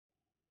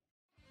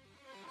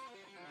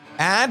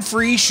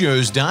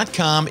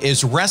Adfreeshows.com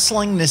is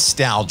wrestling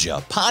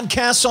nostalgia,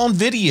 podcasts on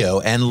video,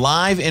 and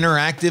live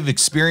interactive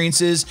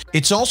experiences.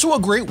 It's also a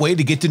great way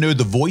to get to know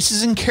the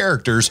voices and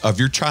characters of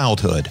your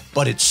childhood,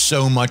 but it's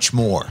so much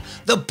more.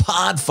 The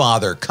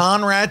Podfather,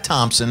 Conrad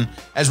Thompson,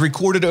 has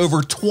recorded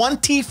over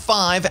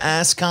 25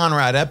 Ask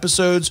Conrad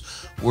episodes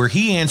where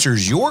he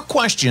answers your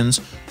questions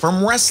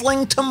from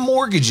wrestling to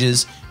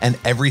mortgages and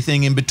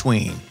everything in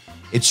between.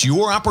 It's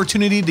your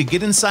opportunity to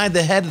get inside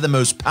the head of the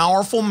most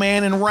powerful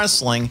man in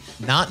wrestling,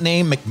 not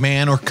named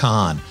McMahon or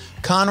Khan.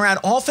 Conrad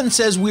often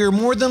says we are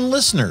more than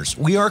listeners.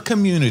 We are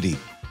community,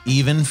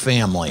 even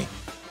family.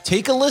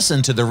 Take a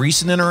listen to the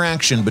recent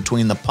interaction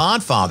between the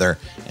Podfather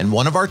and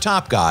one of our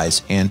top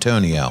guys,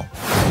 Antonio.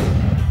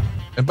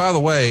 And by the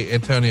way,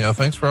 Antonio,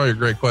 thanks for all your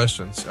great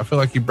questions. I feel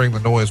like you bring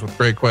the noise with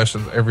great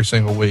questions every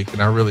single week,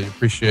 and I really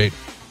appreciate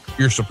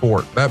your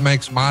support. That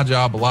makes my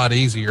job a lot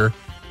easier,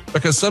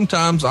 because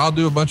sometimes I'll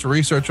do a bunch of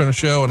research on a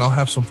show and I'll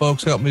have some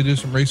folks help me do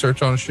some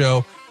research on a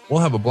show.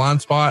 We'll have a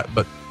blind spot,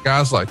 but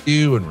guys like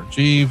you and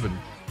Rajiv and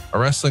a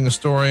wrestling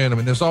historian, I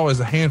mean, there's always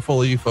a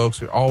handful of you folks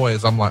who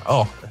always, I'm like,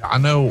 oh, I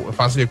know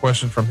if I see a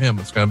question from him,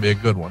 it's going to be a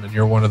good one. And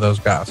you're one of those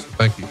guys. So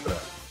thank you for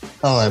that.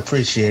 Oh, I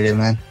appreciate it,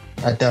 man.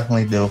 I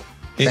definitely do.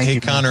 Hey,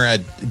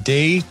 Conrad,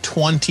 day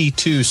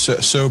 22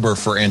 sober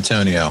for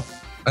Antonio.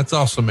 That's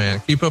awesome,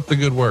 man. Keep up the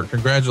good work.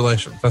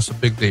 Congratulations. That's a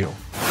big deal.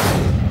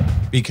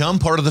 Become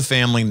part of the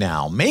family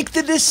now. Make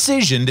the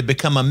decision to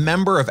become a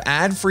member of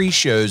Ad-Free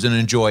Shows and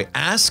enjoy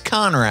Ask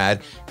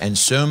Conrad and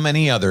so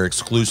many other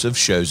exclusive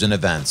shows and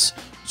events.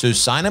 So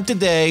sign up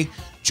today.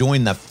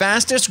 Join the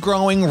fastest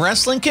growing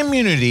wrestling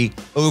community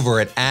over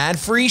at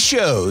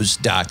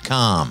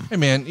adfreeshows.com. Hey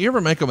man, you ever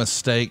make a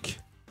mistake?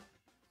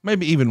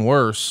 Maybe even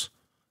worse.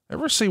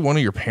 Ever see one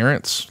of your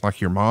parents,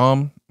 like your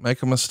mom,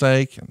 make a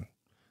mistake and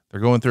they're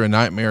going through a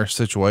nightmarish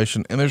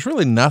situation and there's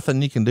really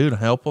nothing you can do to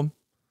help them?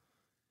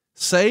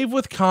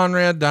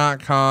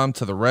 SaveWithConrad.com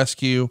to the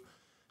rescue.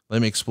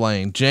 Let me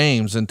explain.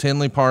 James in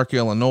Tinley Park,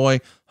 Illinois,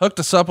 hooked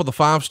us up with a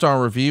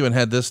 5-star review and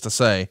had this to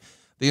say.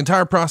 The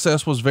entire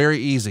process was very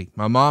easy.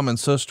 My mom and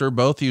sister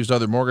both used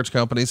other mortgage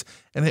companies,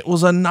 and it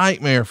was a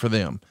nightmare for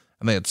them.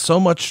 And they had so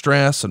much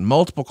stress and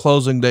multiple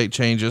closing date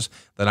changes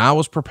that I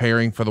was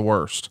preparing for the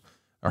worst.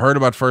 I heard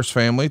about First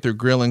Family through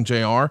Grilling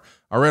JR.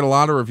 I read a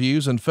lot of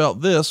reviews and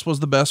felt this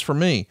was the best for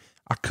me.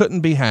 I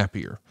couldn't be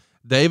happier.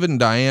 David and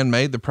Diane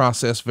made the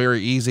process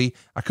very easy.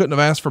 I couldn't have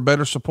asked for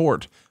better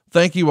support.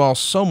 Thank you all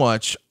so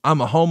much.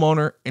 I'm a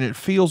homeowner and it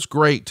feels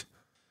great.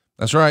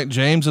 That's right.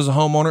 James is a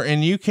homeowner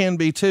and you can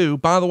be too.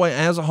 By the way,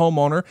 as a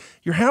homeowner,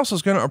 your house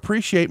is going to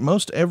appreciate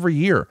most every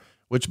year,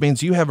 which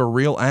means you have a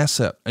real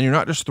asset and you're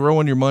not just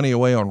throwing your money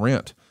away on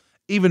rent.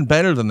 Even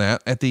better than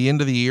that, at the end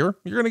of the year,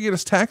 you're going to get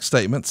a tax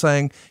statement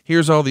saying,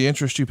 here's all the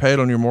interest you paid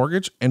on your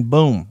mortgage, and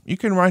boom, you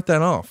can write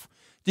that off.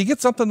 Do you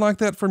get something like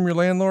that from your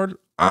landlord?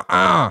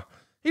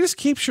 He just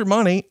keeps your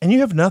money and you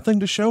have nothing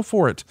to show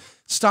for it.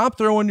 Stop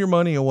throwing your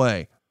money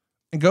away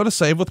and go to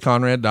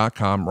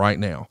SaveWithConrad.com right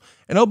now.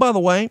 And oh, by the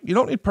way, you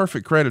don't need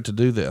perfect credit to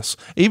do this.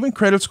 Even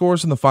credit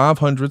scores in the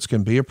 500s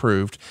can be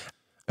approved.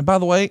 And by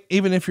the way,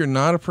 even if you're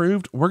not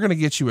approved, we're going to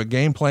get you a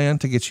game plan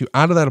to get you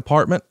out of that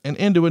apartment and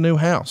into a new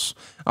house.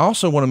 I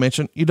also want to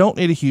mention, you don't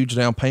need a huge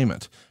down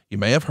payment. You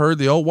may have heard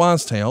the old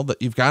wives' tale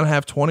that you've got to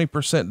have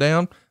 20%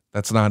 down.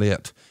 That's not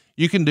it.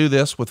 You can do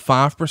this with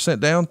 5%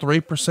 down,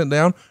 3%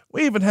 down.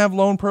 We even have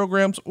loan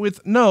programs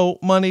with no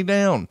money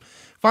down.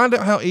 Find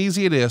out how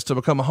easy it is to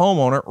become a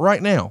homeowner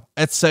right now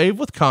at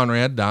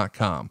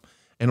SaveWithConrad.com.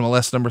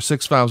 NMLS number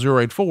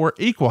 65084,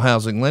 equal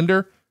housing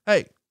lender.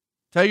 Hey,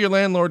 tell your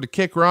landlord to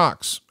kick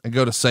rocks and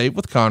go to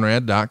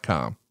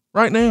SaveWithConrad.com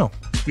right now.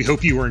 We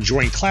hope you are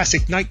enjoying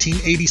classic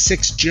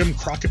 1986 Jim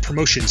Crockett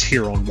promotions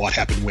here on What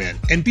Happened When.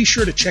 And be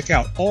sure to check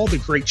out all the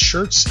great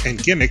shirts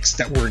and gimmicks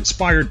that were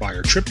inspired by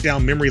our trip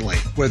down memory lane.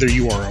 Whether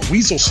you are a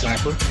weasel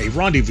slapper, a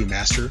rendezvous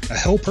master, a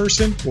hell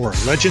person, or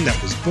a legend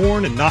that was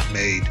born and not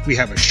made, we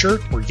have a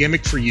shirt or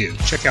gimmick for you.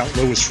 Check out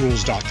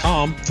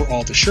LoisRules.com for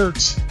all the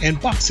shirts and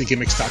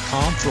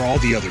BoxOfGimmicks.com for all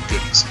the other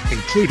goodies,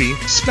 including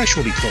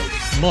specialty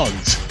clothing,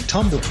 mugs,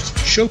 tumblers,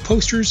 show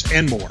posters,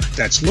 and more.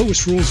 That's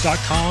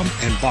LoisRules.com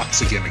and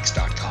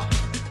BoxOfGimmicks.com.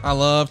 I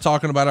love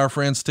talking about our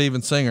friend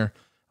Steven Singer.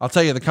 I'll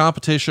tell you, the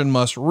competition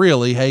must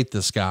really hate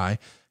this guy.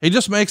 He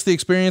just makes the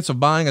experience of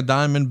buying a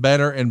diamond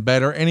better and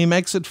better, and he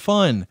makes it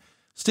fun.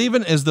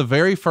 Steven is the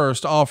very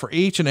first to offer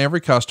each and every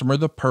customer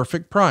the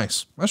perfect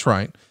price. That's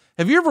right.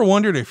 Have you ever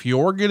wondered if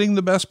you're getting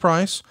the best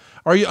price?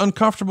 Are you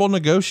uncomfortable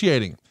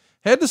negotiating?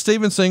 Head to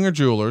Steven Singer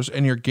Jewelers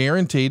and you're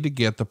guaranteed to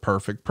get the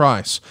perfect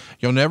price.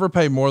 You'll never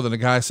pay more than a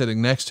guy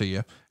sitting next to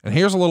you. And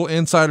here's a little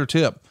insider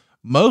tip.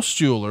 Most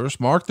jewelers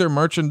mark their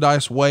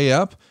merchandise way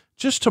up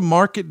just to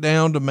mark it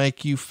down to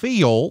make you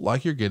feel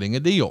like you're getting a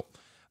deal.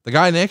 The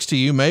guy next to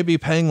you may be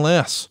paying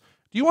less.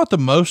 Do you want the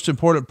most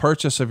important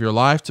purchase of your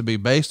life to be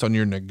based on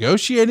your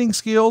negotiating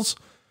skills?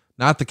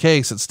 Not the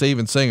case at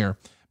Steven Singer.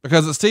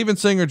 Because at Steven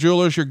Singer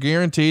Jewelers, you're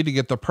guaranteed to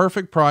get the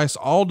perfect price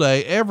all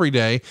day, every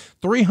day,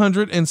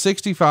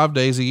 365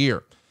 days a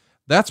year.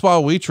 That's why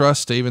we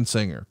trust Steven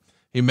Singer.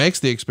 He makes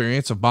the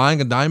experience of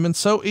buying a diamond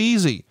so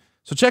easy.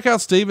 So check out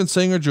Steven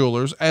Singer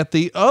Jewelers at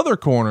the other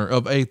corner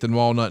of 8th and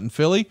Walnut in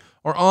Philly,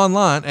 or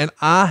online at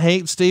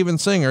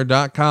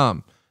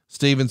IHateStevenSinger.com.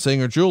 Steven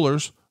Singer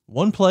Jewelers,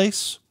 one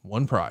place,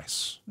 one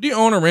price. Do you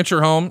own or rent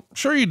your home?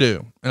 Sure you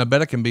do. And I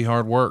bet it can be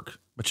hard work.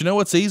 But you know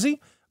what's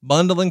easy?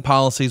 Bundling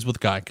policies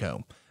with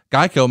Geico.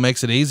 Geico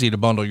makes it easy to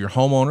bundle your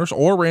homeowners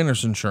or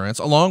renters insurance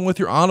along with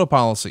your auto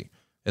policy.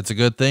 It's a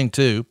good thing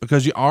too,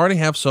 because you already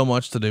have so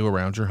much to do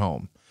around your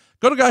home.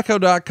 Go to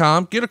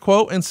geico.com, get a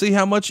quote, and see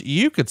how much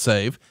you could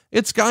save.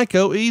 It's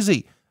Geico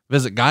easy.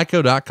 Visit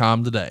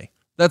geico.com today.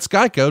 That's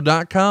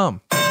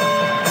geico.com.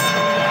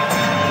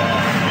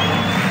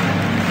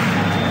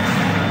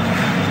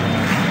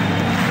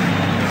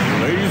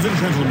 Ladies and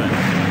gentlemen,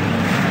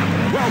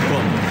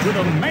 welcome to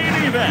the main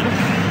event.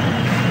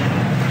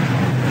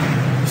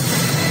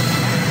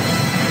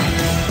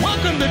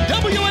 Welcome to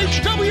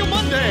WHW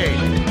Monday.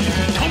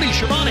 Tony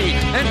Schiavone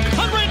and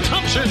Conrad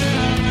Thompson.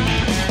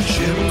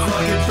 Jim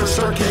Crockett First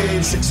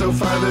Arcade,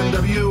 605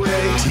 NWA.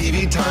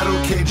 TV title,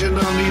 Cajun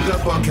Omni, the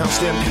Bunkhouse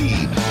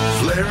Stampede.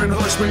 Flair and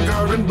Horseman,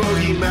 Garvin,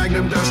 Bogey,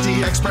 Magnum,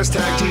 Dusty, Express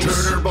Tag Team.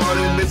 Turner,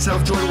 Bodden,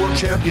 Mid-South Joint World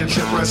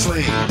Championship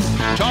Wrestling.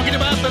 Talking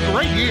about the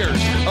great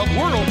years of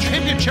World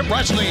Championship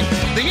Wrestling,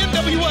 the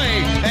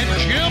NWA, and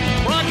Jim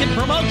Crockett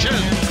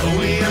Promotions.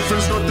 Tony and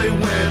Friends North, they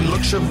win.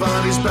 Look,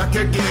 Shivani's back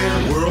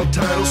again. World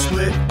title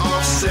split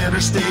off center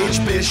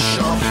stage.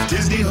 Bischoff,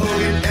 Disney,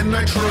 Hogan, and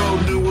Nitro.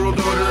 New World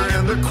Order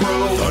and the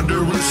Crow. Thunder,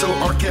 Russo,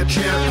 Arquette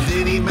Champ,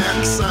 Vinnie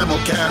Mac,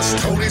 simulcast.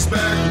 Tony's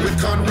back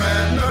with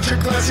Conrad, not your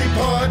classy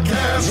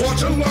podcast.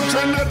 Watch along,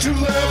 try not to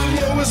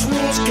laugh. Lowest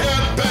rules,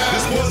 cat back.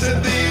 This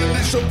wasn't the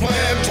initial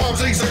plan. Tom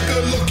Zigg's a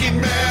good-looking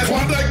man.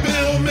 Klondike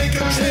Bill, make a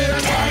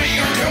chant. Tommy,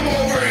 you come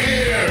over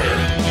here.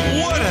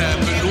 What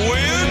happened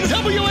when?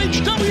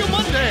 WHW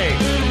Monday.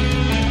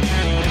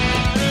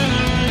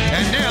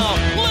 And now,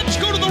 let's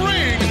go to the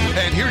ring.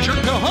 And here's your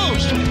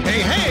co-host.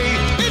 Hey,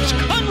 it's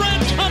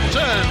Conrad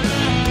Thompson.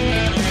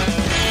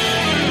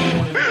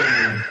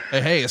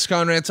 Hey, it's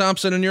Conrad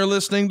Thompson, and you're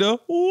listening to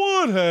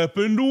What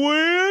Happened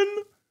When?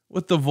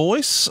 With the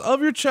voice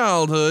of your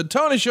childhood,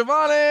 Tony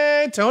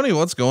Schiavone. Tony,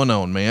 what's going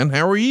on, man?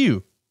 How are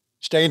you?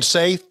 Staying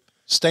safe,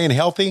 staying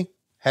healthy,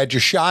 had your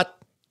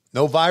shot,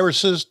 no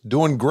viruses,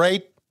 doing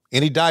great.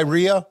 Any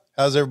diarrhea?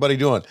 How's everybody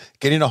doing?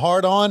 Getting a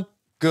hard on?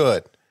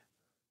 Good.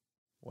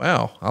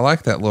 Wow, I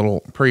like that little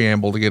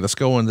preamble to get us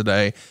going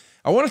today.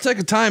 I want to take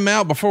a time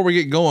out before we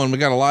get going. We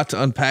got a lot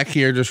to unpack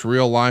here, just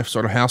real life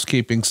sort of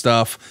housekeeping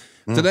stuff.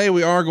 Today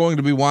we are going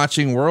to be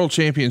watching World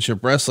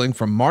Championship Wrestling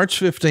from March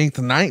 15th,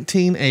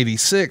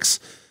 1986.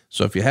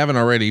 So if you haven't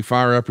already,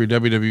 fire up your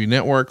WWE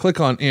Network, click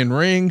on In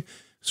Ring,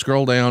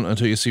 scroll down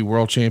until you see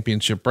World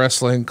Championship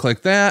Wrestling,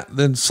 click that,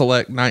 then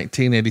select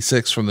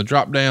 1986 from the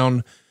drop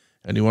down,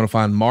 and you want to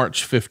find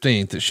March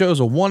 15th. It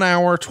shows a 1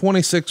 hour,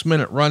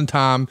 26-minute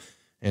runtime,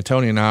 and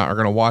Tony and I are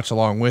going to watch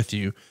along with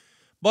you.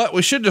 But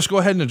we should just go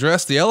ahead and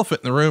address the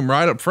elephant in the room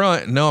right up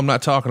front. No, I'm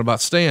not talking about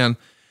Stan.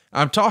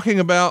 I'm talking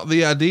about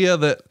the idea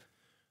that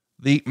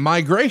the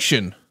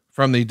migration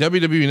from the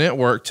WWE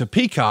Network to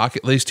Peacock,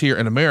 at least here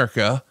in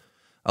America,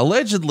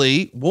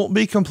 allegedly won't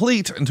be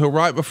complete until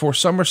right before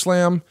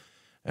SummerSlam.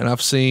 And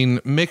I've seen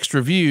mixed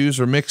reviews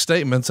or mixed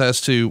statements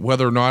as to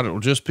whether or not it will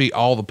just be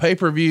all the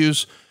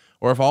pay-per-views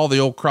or if all the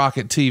old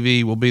Crockett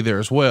TV will be there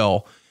as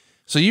well.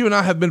 So you and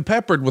I have been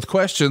peppered with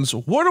questions.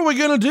 What are we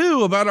going to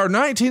do about our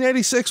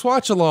 1986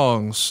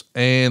 watch-alongs?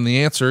 And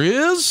the answer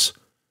is,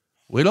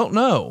 we don't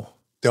know.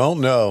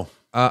 Don't know.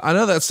 I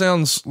know that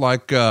sounds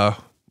like,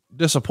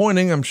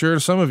 disappointing, I'm sure,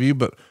 to some of you,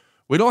 but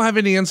we don't have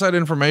any inside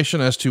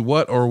information as to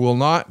what or will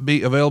not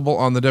be available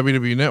on the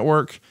WWE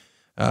Network.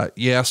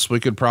 Yes, we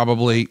could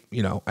probably,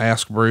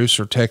 ask Bruce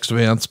or text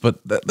Vince, but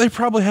they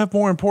probably have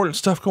more important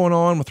stuff going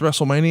on with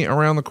WrestleMania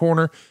around the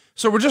corner.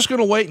 So we're just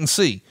going to wait and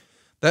see.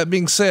 That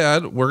being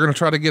said, we're going to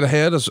try to get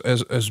ahead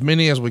as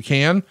many as we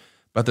can,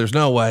 but there's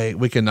no way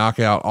we can knock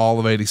out all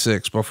of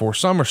 86 before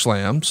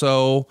SummerSlam.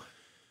 So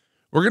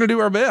we're going to do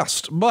our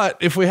best, but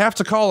if we have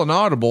to call an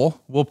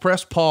audible, we'll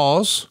press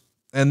pause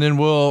and then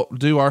we'll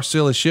do our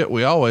silly shit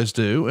we always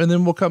do. And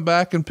then we'll come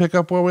back and pick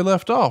up where we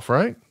left off,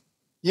 right?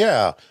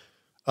 Yeah.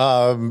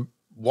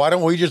 Why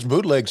don't we just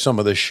bootleg some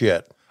of this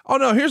shit? Oh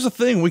no, here's the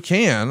thing. We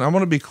can. I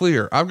want to be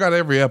clear. I've got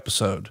every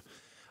episode.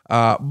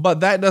 But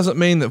that doesn't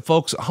mean that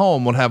folks at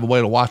home would have a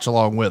way to watch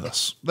along with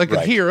us. They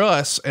could hear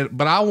us,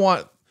 but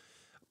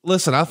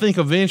I think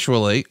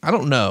eventually, I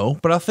don't know,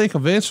 but I think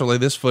eventually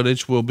this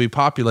footage will be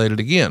populated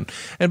again.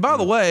 And by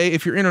the way,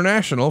 if you're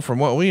international, from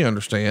what we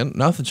understand,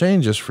 nothing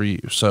changes for you.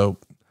 So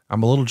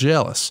I'm a little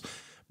jealous,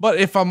 but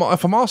if I'm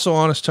also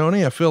honest,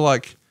 Tony, I feel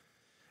like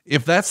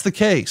if that's the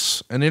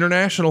case and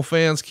international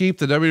fans keep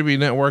the WWE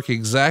Network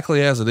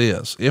exactly as it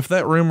is, if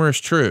that rumor is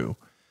true,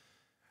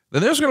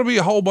 then there's going to be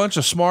a whole bunch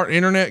of smart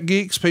internet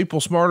geeks, people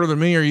smarter than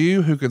me or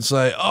you, who can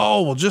say,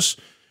 oh, well,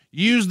 just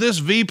use this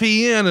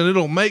VPN and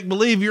it'll make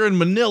believe you're in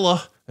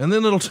Manila, and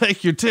then it'll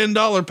take your $10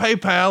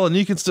 PayPal and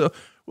you can still,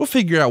 we'll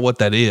figure out what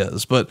that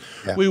is, but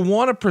we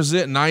want to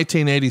present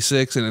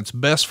 1986 in its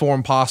best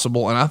form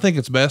possible. And I think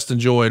it's best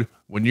enjoyed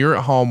when you're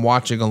at home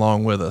watching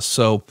along with us.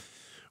 So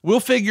we'll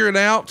figure it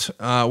out.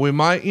 We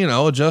might,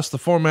 adjust the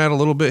format a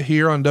little bit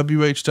here on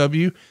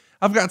WHW.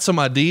 I've got some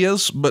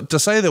ideas, but to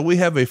say that we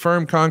have a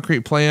firm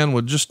concrete plan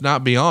would just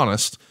not be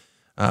honest.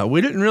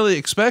 We didn't really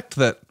expect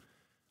that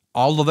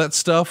all of that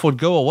stuff would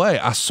go away.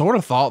 I sort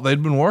of thought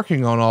they'd been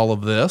working on all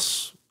of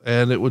this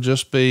and it would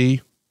just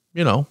be,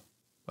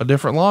 a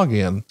different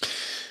login.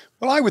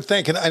 Well, I would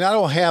think, and I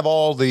don't have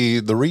all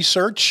the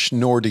research,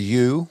 nor do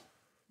you,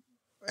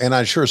 and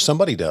I'm sure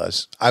somebody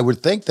does. I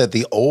would think that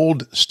the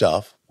old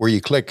stuff where you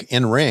click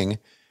in ring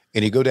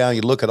and you go down,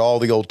 you look at all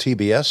the old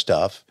TBS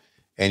stuff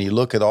and you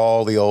look at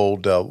all the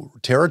old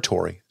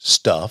territory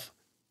stuff,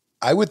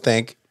 I would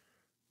think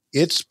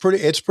it's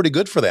pretty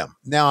good for them.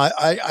 Now,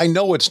 I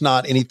know it's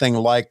not anything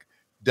like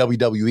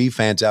WWE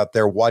fans out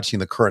there watching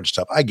the current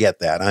stuff. I get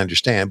that. I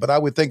understand. But I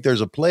would think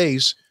there's a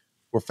place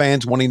where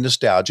fans wanting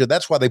nostalgia.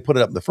 That's why they put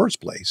it up in the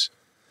first place.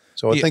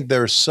 So I think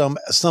there's some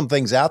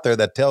things out there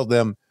that tell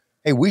them,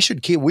 hey, we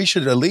should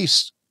at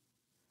least,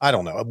 I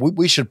don't know,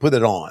 we should put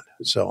it on.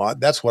 So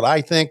that's what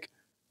I think.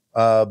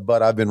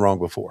 But I've been wrong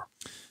before.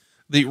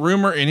 The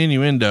rumor and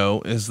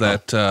innuendo is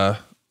that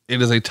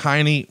it is a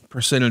tiny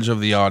percentage of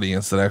the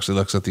audience that actually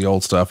looks at the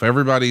old stuff.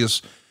 Everybody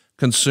is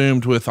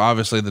consumed with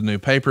obviously the new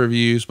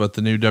pay-per-views, but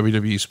the new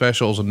WWE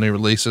specials and new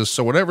releases.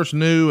 So whatever's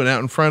new and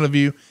out in front of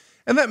you,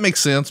 and that makes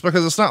sense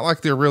because it's not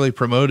like they're really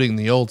promoting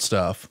the old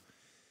stuff.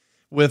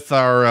 With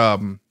our,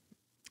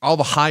 all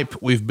the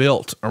hype we've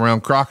built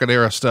around Crockett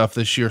era stuff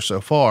this year so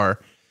far,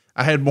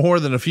 I had more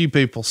than a few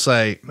people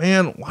say,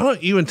 man, why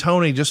don't you and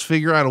Tony just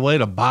figure out a way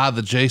to buy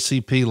the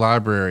JCP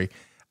library?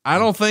 I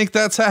don't think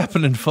that's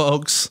happening,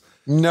 folks.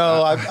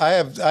 No, I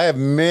have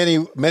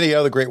many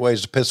other great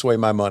ways to piss away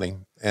my money,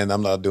 and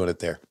I'm not doing it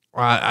there.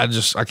 I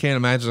can't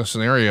imagine a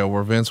scenario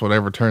where Vince would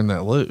ever turn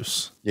that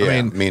loose. Yeah,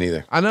 I mean, me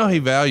neither. I know he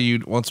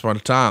valued once upon a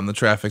time the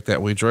traffic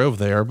that we drove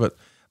there, but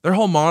their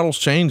whole model's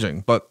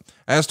changing. But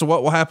as to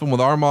what will happen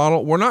with our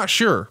model, we're not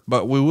sure,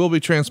 but we will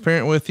be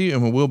transparent with you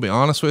and we will be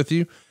honest with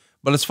you.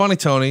 But it's funny,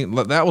 Tony,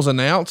 that was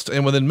announced,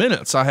 and within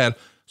minutes I had,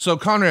 so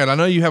Conrad, I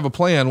know you have a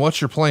plan.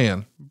 What's your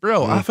plan?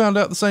 Bro, I found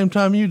out the same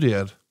time you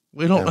did.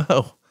 We don't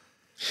know.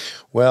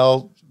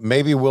 Well,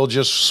 maybe we'll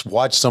just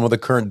watch some of the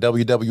current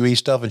WWE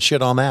stuff and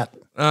shit on that.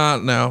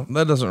 No,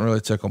 that doesn't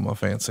really tickle my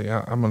fancy.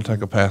 I'm going to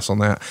take a pass on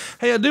that.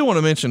 Hey, I do want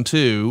to mention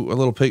too, a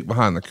little peek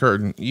behind the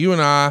curtain. You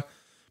and I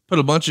put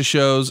a bunch of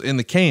shows in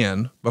the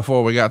can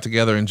before we got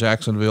together in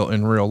Jacksonville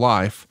in real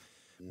life.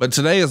 But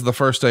today is the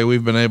first day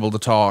we've been able to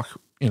talk,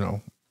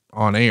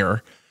 on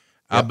air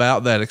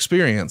about that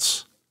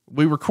experience.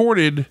 We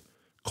recorded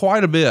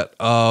quite a bit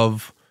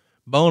of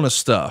bonus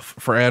stuff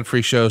for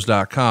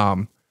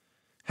adfreeshows.com.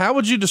 How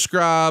would you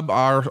describe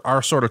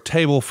our sort of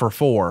table for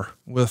four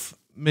with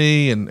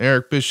me and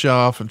Eric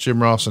Bischoff and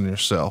Jim Ross and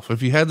yourself?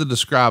 If you had to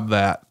describe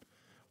that,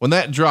 when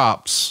that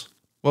drops,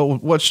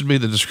 what should be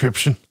the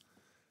description?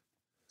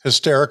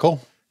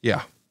 Hysterical.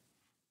 Yeah.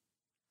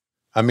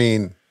 I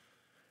mean,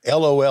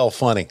 LOL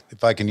funny,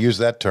 if I can use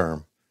that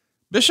term.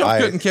 Bischoff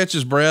couldn't catch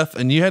his breath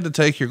and you had to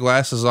take your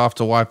glasses off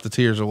to wipe the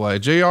tears away.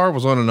 JR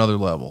was on another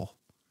level.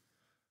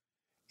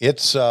 It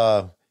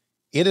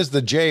is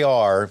the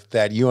JR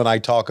that you and I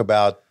talk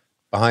about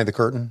behind the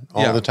curtain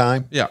all the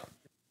time. Yeah.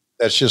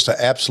 That's just an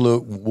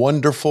absolute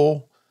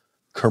wonderful,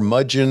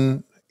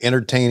 curmudgeon,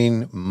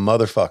 entertaining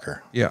motherfucker.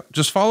 Yeah.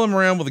 Just follow him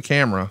around with a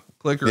camera,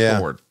 click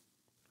record.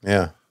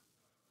 Yeah.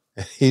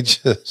 He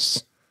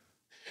just,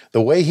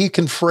 the way he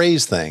can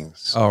phrase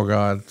things. Oh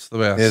God, it's the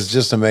best. It's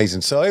just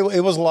amazing. So it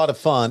was a lot of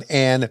fun.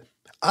 And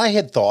I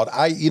had thought,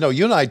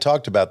 you and I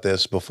talked about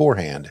this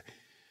beforehand.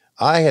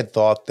 I had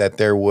thought that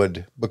there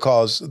would,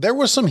 because there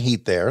was some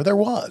heat there. There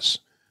was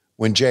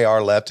when JR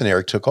left and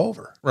Eric took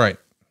over. Right.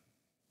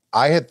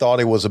 I had thought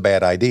it was a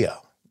bad idea.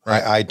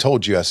 Right. I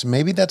told you, I said,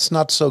 maybe that's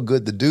not so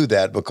good to do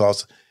that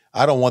because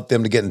I don't want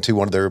them to get into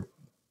one of their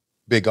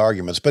big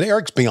arguments, but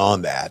Eric's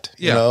beyond that.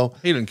 He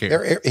didn't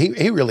care.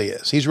 He really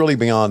is. He's really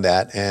beyond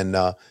that.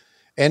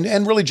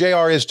 And really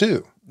JR is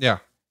too. Yeah.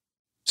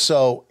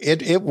 So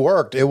it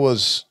worked. It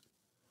was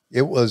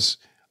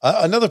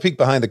another peek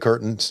behind the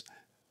curtains.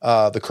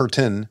 The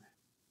curtain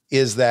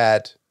is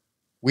that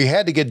we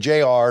had to get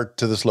JR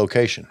to this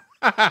location.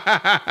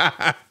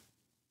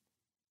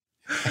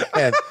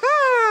 And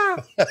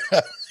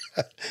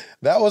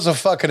that was a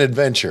fucking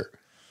adventure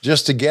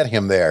just to get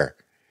him there.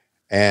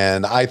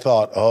 And I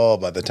thought,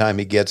 by the time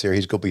he gets here,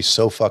 he's going to be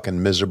so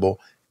fucking miserable.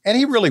 And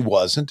he really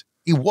wasn't.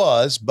 He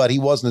was, but he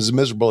wasn't as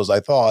miserable as I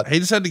thought. He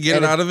just had to get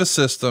it out of his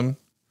system.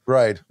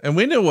 Right. And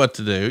we knew what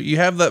to do. You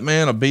have that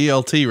man a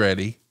BLT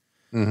ready.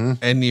 Mm-hmm.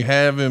 And you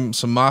have him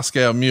some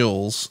Moscow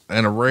mules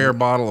and a rare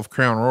bottle of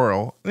Crown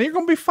Royal, and you're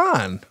going to be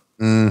fine.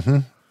 Mm-hmm.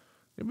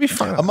 You'll be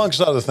fine.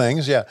 Amongst other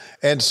things, yeah.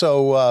 And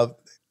so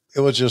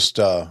it was just,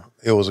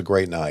 it was a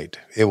great night.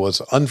 It was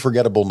an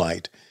unforgettable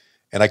night.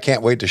 And I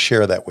can't wait to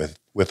share that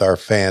with our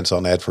fans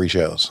on Ad Free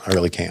Shows. I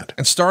really can't.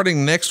 And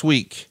starting next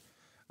week,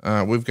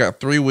 We've got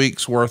 3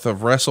 weeks worth of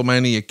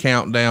WrestleMania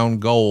Countdown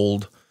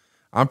Gold.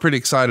 I'm pretty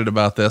excited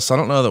about this. I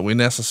don't know that we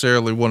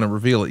necessarily want to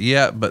reveal it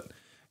yet, but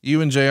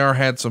you and JR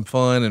had some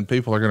fun and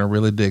people are going to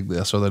really dig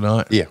this, are they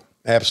not? Yeah,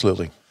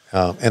 absolutely.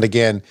 And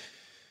again,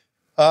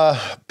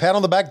 pat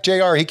on the back,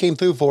 JR, he came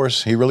through for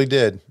us. He really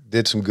did.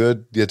 Did some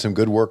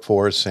good work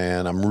for us.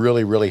 And I'm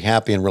really, really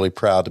happy and really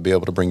proud to be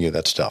able to bring you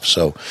that stuff.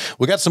 So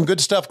we got some good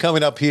stuff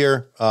coming up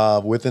here,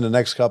 within the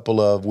next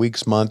couple of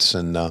weeks, months.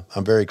 And,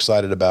 I'm very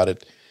excited about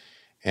it.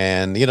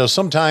 And,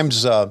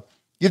 sometimes,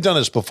 you've done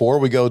this before.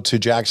 We go to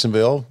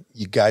Jacksonville.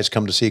 You guys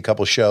come to see a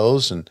couple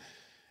shows, and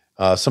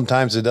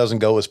sometimes it doesn't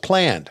go as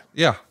planned.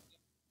 Yeah.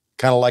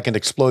 Kind of like an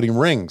exploding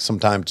ring.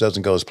 Sometimes it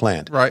doesn't go as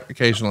planned. Right.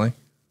 Occasionally.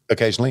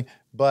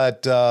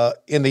 But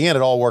in the end,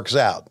 it all works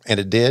out. And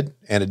it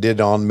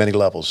did on many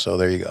levels. So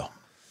there you go.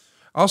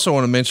 I also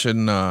want to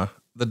mention the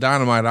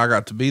Dynamite I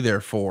got to be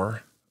there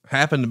for.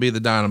 Happened to be the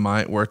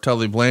Dynamite where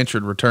Tully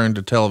Blanchard returned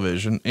to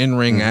television,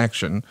 in-ring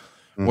action,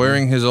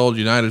 wearing his old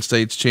United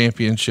States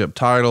Championship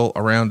title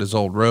around his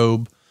old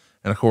robe.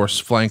 And of course,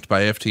 flanked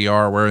by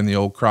FTR wearing the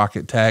old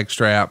Crockett tag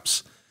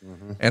straps.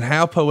 And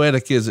how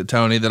poetic is it,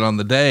 Tony, that on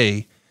the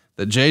day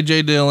that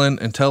J.J. Dillon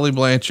and Tully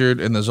Blanchard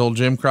and those old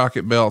Jim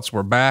Crockett belts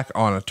were back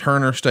on a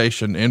Turner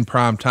station in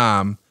prime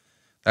time,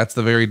 that's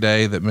the very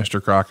day that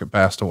Mr. Crockett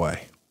passed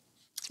away.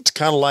 It's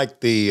kind of like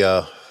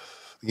the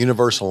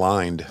universe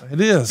aligned.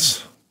 It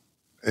is.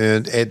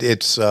 And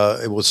it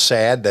was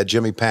sad that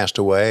Jimmy passed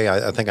away.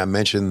 I think I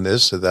mentioned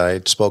this, that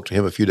I spoke to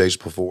him a few days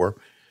before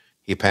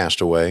he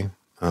passed away,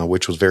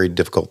 which was very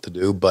difficult to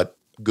do, but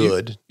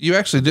good. You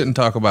actually didn't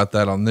talk about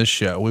that on this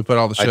show. We put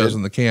all the shows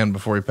in the can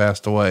before he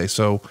passed away.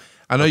 So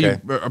I know you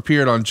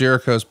appeared on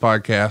Jericho's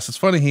podcast. It's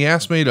funny. He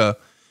asked me to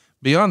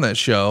be on that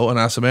show, and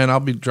I said, man, I'll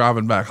be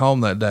driving back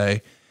home that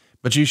day,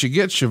 but you should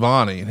get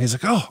Shivani. And he's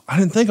like, oh, I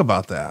didn't think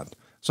about that.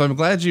 So I'm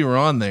glad you were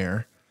on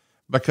there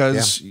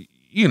because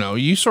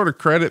you sort of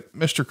credit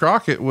Mr.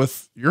 Crockett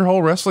with your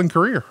whole wrestling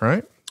career,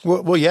 right?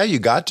 Well, yeah, you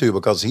got to,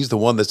 because he's the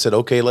one that said,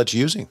 okay, let's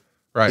use him.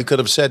 Right. He could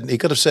have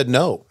said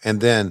no.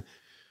 And then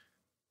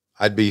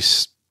I'd be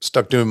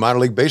stuck doing minor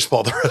league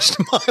baseball the rest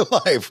of my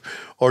life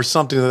or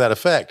something to that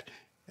effect,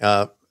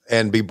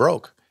 and be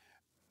broke.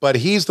 But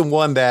he's the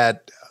one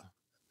that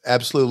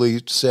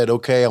absolutely said,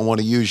 okay, I want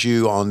to use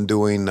you on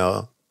doing,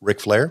 Ric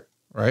Flair.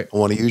 Right. I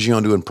want to use you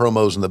on doing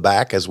promos in the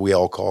back, as we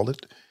all called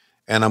it.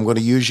 And I'm going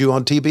to use you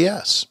on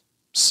TBS.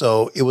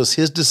 So it was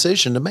his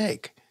decision to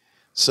make.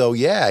 So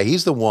yeah,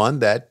 he's the one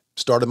that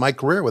started my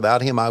career.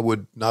 Without him, I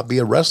would not be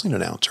a wrestling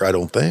announcer, I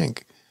don't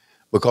think,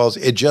 because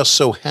it just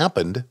so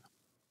happened.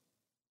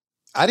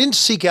 I didn't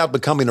seek out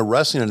becoming a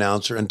wrestling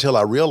announcer until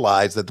I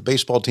realized that the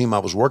baseball team I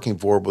was working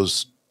for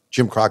was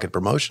Jim Crockett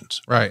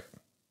Promotions. Right.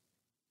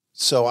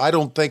 So I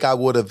don't think I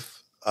would have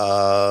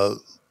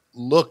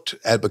looked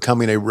at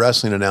becoming a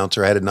wrestling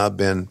announcer had it not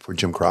been for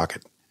Jim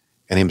Crockett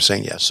and him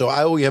saying yes. So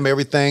I owe him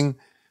everything.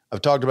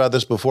 I've talked about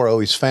this before. I owe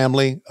his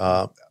family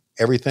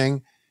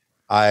everything.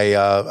 I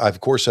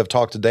of course, have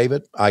talked to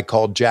David. I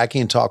called Jackie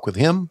and talked with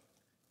him.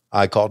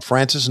 I called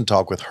Francis and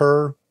talked with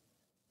her,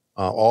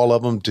 all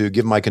of them, to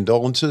give my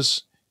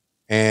condolences.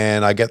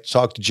 And I got to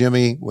talk to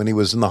Jimmy when he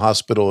was in the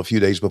hospital a few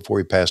days before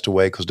he passed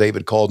away, because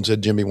David called and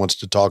said, Jimmy wants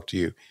to talk to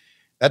you.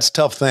 That's a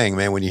tough thing,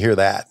 man, when you hear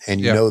that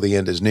and you know the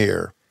end is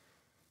near.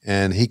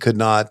 And he could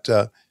not,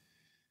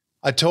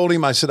 I told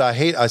him, I said,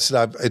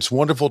 it's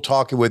wonderful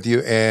talking with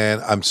you,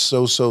 and I'm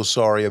so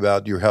sorry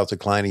about your health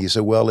declining. He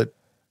said, well,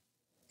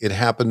 it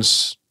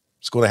happens.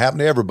 It's going to happen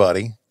to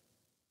everybody.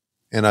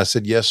 And I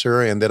said, yes,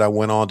 sir. And then I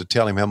went on to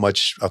tell him how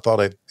much I thought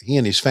of he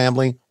and his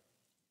family,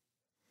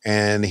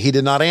 and he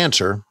did not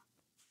answer.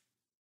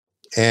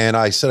 And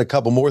I said a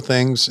couple more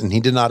things, and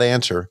he did not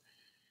answer.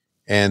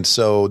 And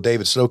so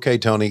David said, okay,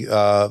 Tony,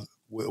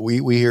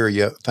 we hear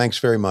you. Thanks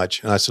very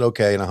much. And I said,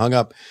 okay. And I hung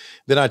up.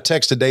 Then I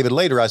texted David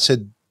later. I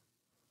said,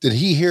 did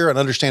he hear and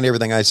understand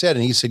everything I said?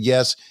 And he said,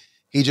 yes.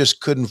 He just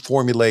couldn't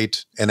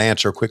formulate an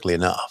answer quickly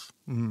enough.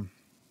 Mm-hmm.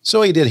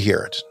 So he did hear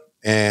it.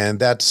 And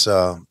that's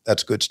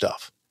good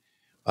stuff.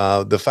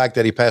 The fact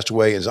that he passed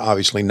away is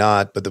obviously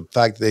not, but the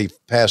fact that he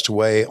passed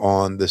away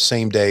on the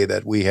same day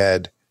that we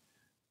had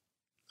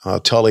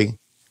Tully,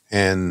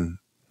 and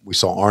we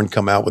saw Arn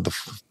come out with the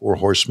Four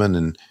Horsemen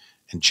and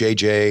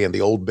JJ and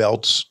the old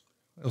belts.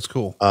 That was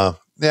cool.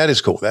 That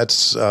is cool.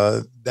 That's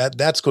going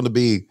to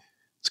be,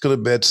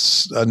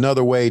 it's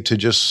another way to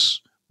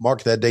just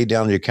mark that day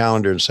down on your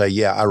calendar and say,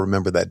 yeah, I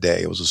remember that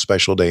day. It was a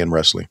special day in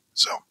wrestling.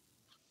 So,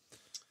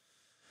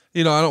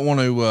 I don't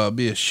want to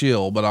be a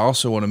shill, but I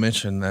also want to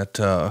mention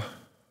that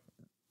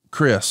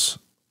Chris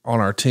on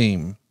our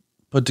team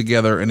put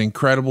together an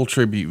incredible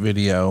tribute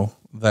video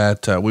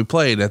that we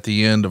played at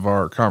the end of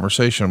our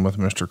conversation with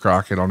Mr.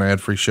 Crockett on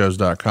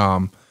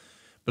adfreeshows.com.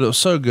 But it was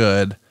so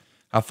good.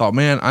 I thought,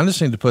 man, I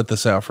just need to put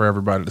this out for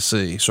everybody to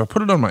see. So I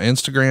put it on my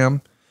Instagram.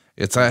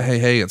 It's at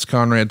Hey, it's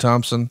Conrad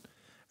Thompson.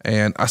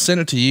 And I sent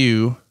it to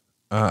you,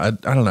 I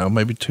don't know,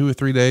 maybe 2 or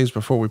 3 days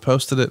before we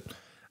posted it.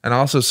 And I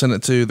also sent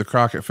it to the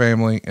Crockett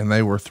family, and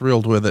they were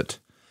thrilled with it.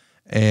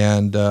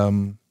 And,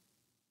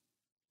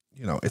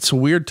 it's a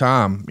weird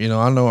time.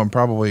 I know I'm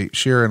probably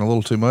sharing a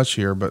little too much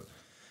here, but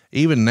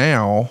even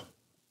now,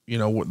 they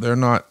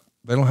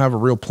don't have a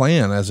real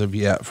plan as of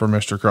yet for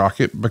Mr.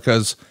 Crockett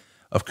because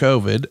of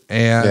COVID.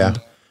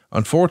 And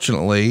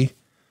unfortunately,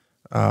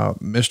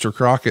 Mr.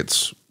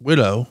 Crockett's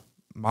widow,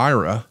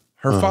 Myra,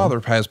 her father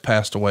has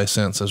passed away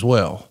since as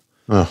well.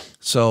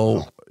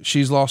 So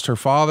she's lost her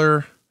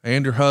father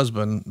and her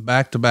husband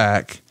back to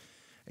back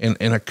in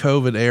a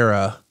COVID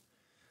era.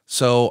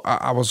 So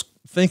I was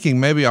thinking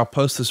maybe I'll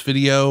post this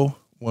video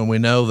when we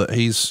know that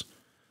he's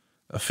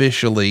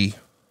officially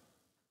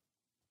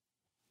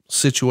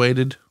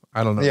situated.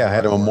 I don't know. Yeah.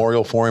 Had a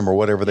memorial for him or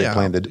whatever they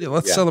planned to do. Yeah,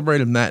 let's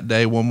celebrate him that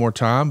day one more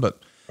time. But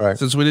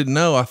since we didn't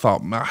know, I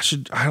thought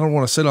I don't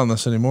want to sit on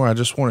this anymore. I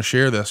just want to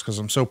share this because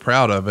I'm so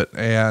proud of it.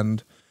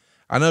 And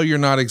I know you're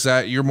not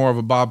you're more of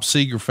a Bob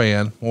Seger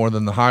fan more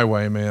than the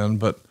Highwayman,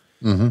 but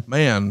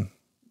man,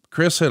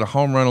 Chris hit a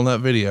home run on that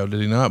video.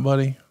 Did he not,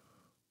 buddy?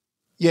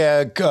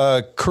 Yeah.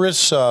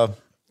 Chris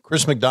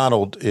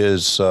McDonald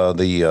is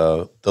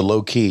the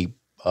low key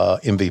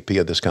MVP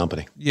of this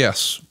company.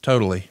 Yes,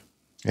 totally.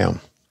 Yeah.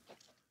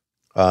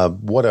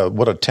 What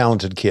a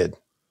talented kid.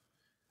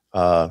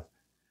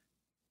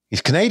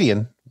 He's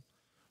Canadian.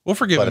 We'll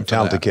forgive him. But a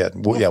talented kid.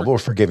 We'll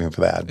forgive him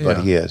for that.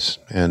 But he is.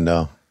 And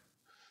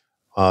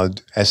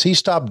has he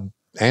stopped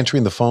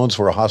answering the phones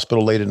for a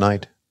hospital late at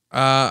night?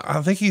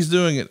 I think he's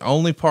doing it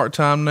only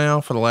part-time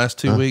now. For the last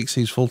 2 weeks,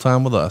 he's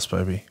full-time with us,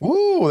 baby.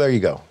 Woo, there you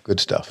go. Good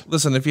stuff.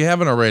 Listen, if you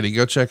haven't already,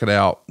 go check it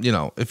out.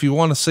 If you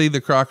want to see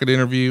the Crockett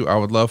interview, I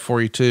would love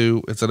for you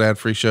to. It's at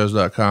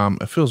adfreeshows.com.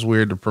 It feels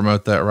weird to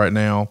promote that right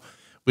now.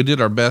 We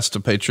did our best to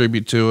pay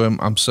tribute to him.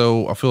 I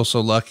feel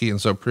so lucky and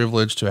so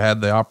privileged to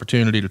have the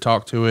opportunity to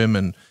talk to him.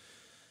 And,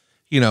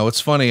 it's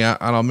funny.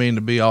 I don't mean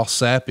to be all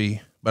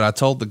sappy, but I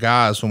told the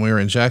guys when we were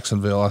in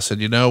Jacksonville, I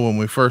said, when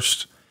we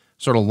first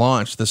sort of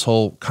launched this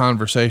whole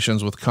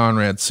Conversations with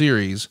Conrad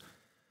series,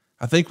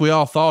 I think we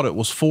all thought it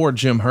was for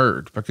Jim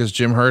Hurd because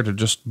Jim Hurd had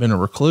just been a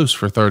recluse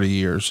for 30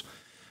 years.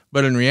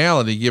 But in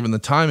reality, given the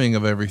timing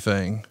of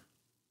everything,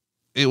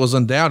 it was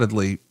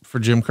undoubtedly for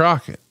Jim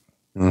Crockett.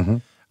 Mm-hmm.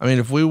 I mean,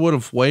 if we would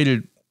have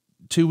waited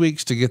 2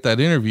 weeks to get that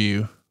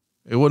interview,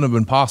 it wouldn't have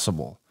been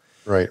possible.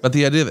 Right. But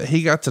the idea that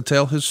he got to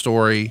tell his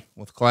story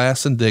with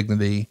class and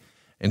dignity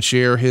and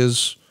share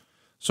his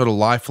sort of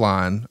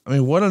lifeline. I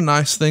mean, what a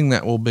nice thing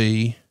that will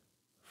be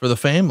for the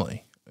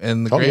family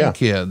and the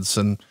grandkids.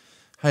 Yeah. And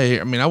hey,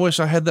 I mean, I wish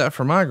I had that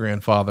for my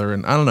grandfather,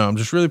 and I don't know, I'm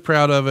just really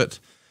proud of it.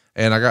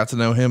 And I got to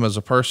know him as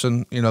a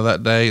person,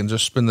 that day and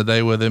just spend the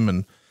day with him.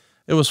 And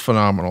it was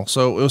phenomenal.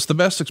 So it was the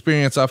best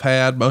experience I've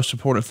had. Most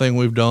important thing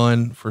we've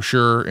done for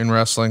sure in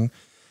wrestling.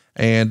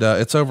 And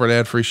it's over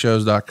at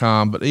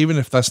adfreeshows.com. But even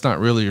if that's not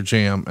really your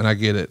jam, and I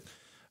get it,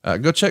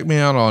 go check me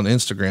out on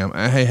Instagram.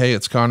 Hey,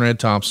 it's Conrad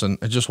Thompson.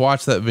 And just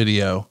watch that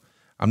video.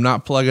 I'm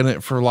not plugging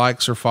it for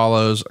likes or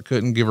follows. I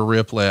couldn't give a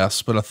rip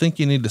less, but I think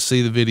you need to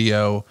see the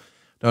video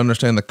to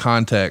understand the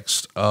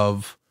context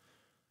of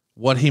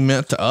what he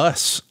meant to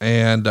us.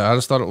 And I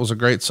just thought it was a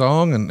great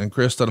song, and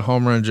Chris did a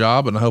home run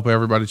job, and I hope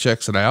everybody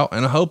checks it out.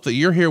 And I hope that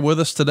you're here with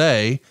us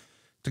today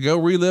to go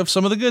relive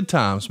some of the good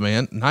times,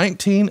 man.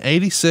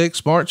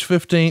 1986, March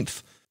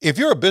 15th. If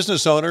you're a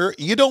business owner,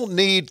 you don't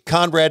need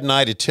Conrad and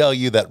I to tell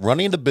you that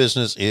running a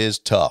business is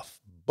tough,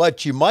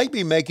 but you might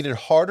be making it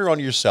harder on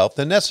yourself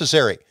than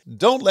necessary.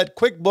 Don't let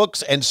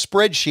QuickBooks and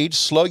spreadsheets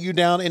slow you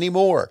down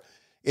anymore.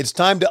 It's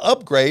time to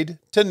upgrade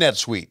to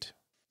NetSuite.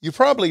 You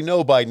probably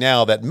know by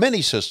now that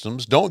many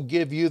systems don't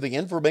give you the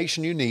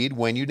information you need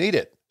when you need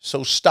it.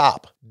 So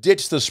stop.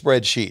 Ditch the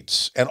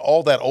spreadsheets and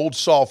all that old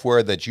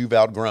software that you've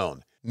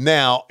outgrown.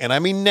 Now, and I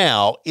mean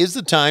now, is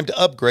the time to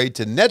upgrade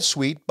to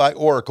NetSuite by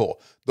Oracle,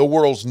 the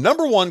world's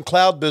 #1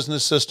 cloud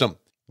business system.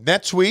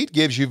 NetSuite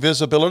gives you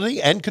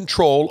visibility and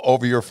control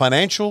over your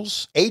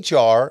financials,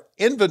 HR,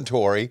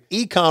 inventory,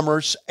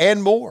 e-commerce,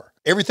 and more.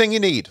 Everything you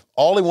need,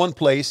 all in one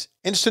place,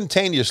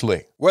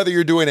 instantaneously. Whether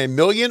you're doing $1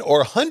 million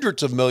or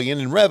hundreds of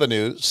millions in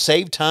revenue,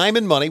 save time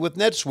and money with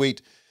NetSuite.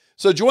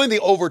 So join the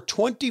over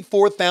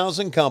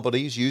 24,000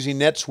 companies using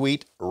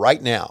NetSuite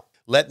right now.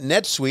 Let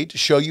NetSuite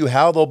show you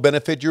how they'll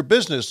benefit your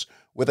business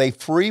with a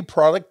free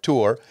product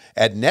tour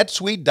at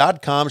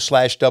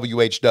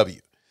netsuite.com/WHW.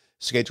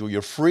 Schedule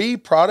your free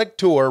product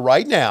tour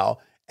right now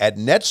at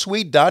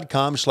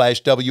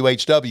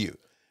netsuite.com/WHW.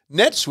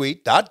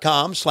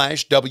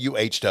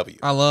 netsuite.com/WHW.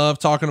 I love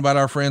talking about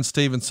our friend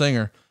Steven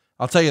Singer.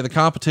 I'll tell you, the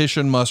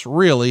competition must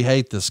really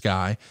hate this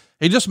guy.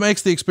 He just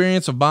makes the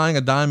experience of buying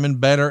a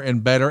diamond better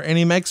and better, and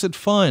he makes it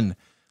fun.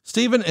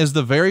 Steven is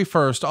the very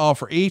first to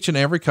offer each and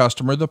every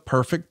customer the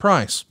perfect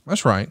price.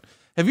 That's right.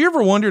 Have you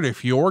ever wondered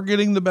if you're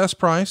getting the best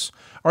price?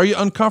 Are you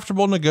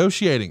uncomfortable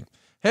negotiating?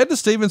 Head to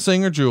Steven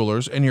Singer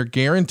Jewelers and you're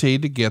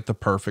guaranteed to get the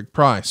perfect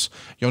price.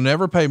 You'll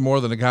never pay more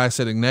than the guy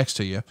sitting next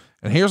to you.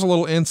 And here's a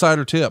little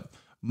insider tip.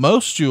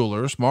 Most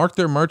jewelers mark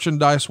their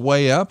merchandise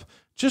way up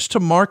just to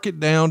mark it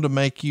down to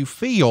make you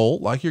feel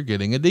like you're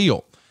getting a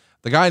deal.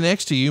 The guy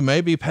next to you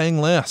may be paying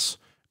less.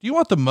 Do you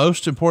want the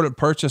most important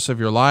purchase of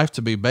your life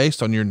to be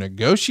based on your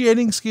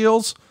negotiating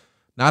skills?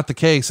 Not the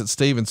case at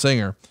Steven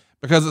Singer.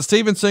 Because at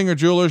Steven Singer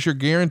Jewelers, you're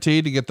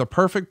guaranteed to get the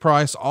perfect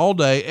price all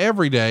day,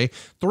 every day,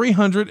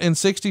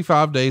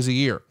 365 days a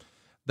year.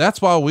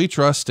 That's why we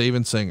trust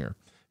Steven Singer.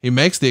 He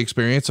makes the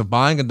experience of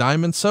buying a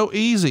diamond so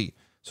easy.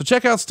 So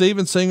check out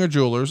Steven Singer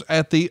Jewelers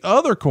at the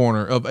other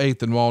corner of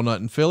 8th and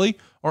Walnut in Philly,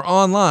 or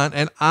online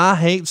at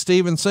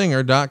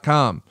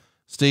IHateStevenSinger.com.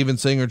 Steven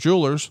Singer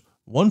Jewelers,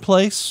 one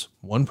place,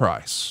 one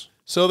price.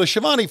 So the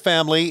Schiavone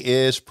family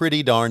is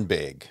pretty darn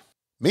big.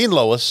 Me and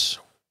Lois,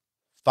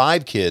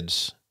 5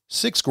 kids,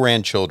 6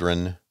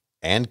 grandchildren,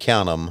 and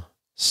count them,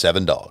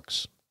 7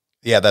 dogs.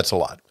 Yeah, that's a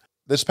lot.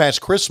 This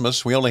past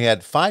Christmas, we only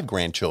had 5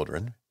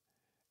 grandchildren,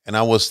 and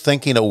I was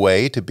thinking a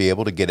way to be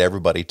able to get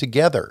everybody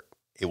together.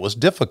 It was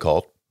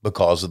difficult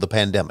because of the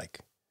pandemic,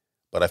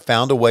 but I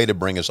found a way to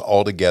bring us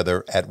all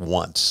together at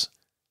once,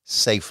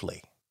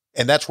 safely.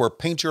 And that's where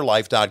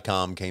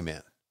PaintYourLife.com came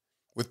in.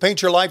 With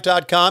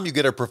PaintYourLife.com, you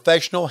get a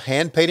professional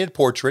hand-painted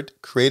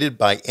portrait created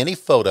by any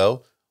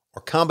photo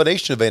or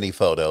combination of any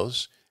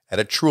photos at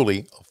a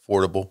truly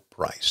affordable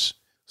price.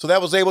 So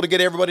that was able to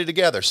get everybody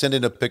together. Send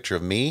in a picture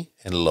of me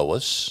and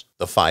Lois,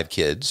 the 5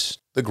 kids,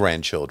 the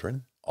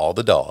grandchildren, all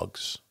the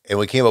dogs, and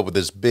we came up with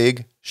this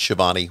big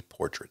Schiavone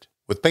portrait.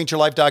 With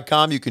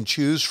PaintYourLife.com, you can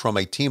choose from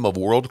a team of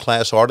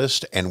world-class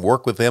artists and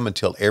work with them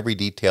until every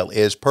detail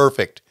is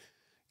perfect.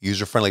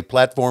 User-friendly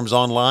platforms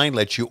online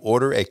let you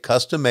order a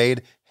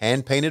custom-made,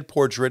 hand-painted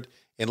portrait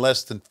in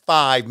less than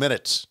 5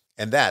 minutes.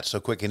 And that's a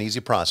quick and easy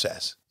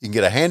process. You can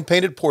get a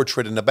hand-painted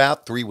portrait in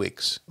about 3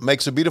 weeks. It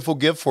makes a beautiful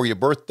gift for your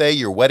birthday,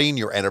 your wedding,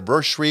 your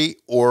anniversary,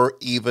 or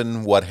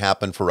even what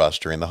happened for us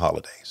during the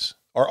holidays.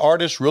 Our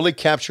artists really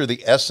capture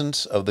the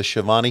essence of the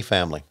Schiavone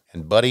family.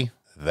 And buddy,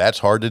 that's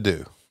hard to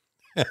do.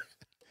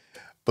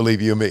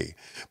 Believe you me.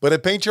 But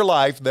at Paint Your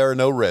Life, there are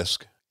no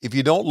risks. If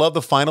you don't love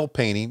the final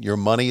painting, your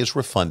money is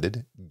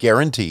refunded,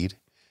 guaranteed.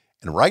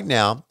 And right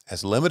now,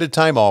 as a limited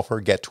time offer,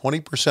 get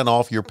 20%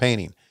 off your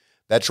painting.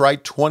 That's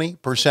right,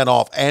 20%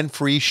 off and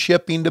free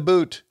shipping to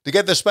boot. To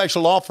get this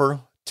special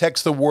offer,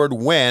 text the word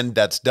WHEN,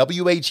 that's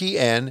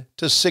W-H-E-N,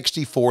 to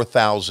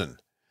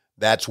 64,000.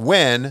 That's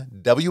WHEN,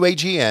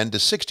 W-H-E-N, to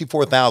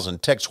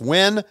 64,000. Text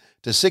WHEN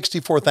to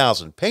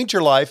 64,000. Paint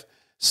Your Life.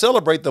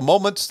 Celebrate the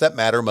moments that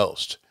matter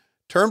most.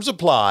 Terms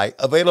apply.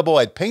 Available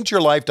at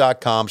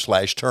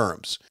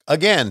paintyourlife.com/terms.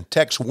 Again,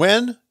 text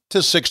WHEN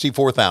to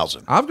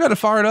 64,000. I've got to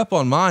fire it up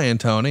on my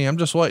end, Tony. I'm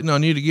just waiting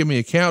on you to give me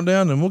a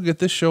countdown and we'll get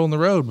this show on the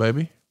road,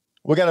 baby.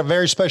 We got a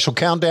very special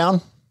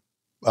countdown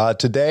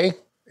today,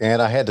 and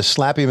I had to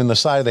slap him in the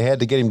side of the head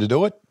to get him to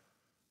do it,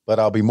 but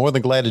I'll be more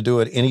than glad to do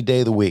it any day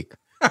of the week.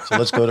 So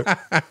let's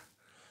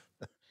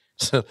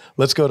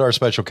go to our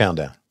special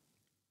countdown.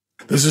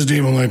 This is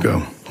Dean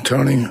Malenko.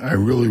 Tony, I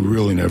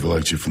really never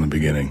liked you from the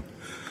beginning.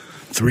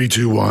 3,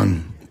 2,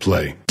 1,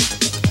 play.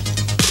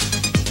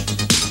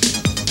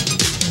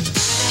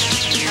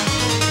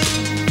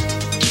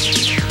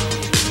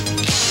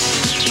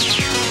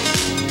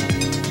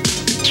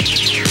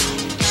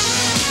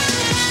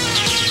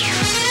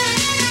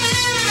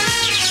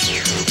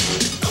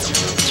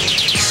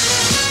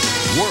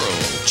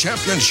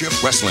 Championship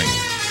Wrestling,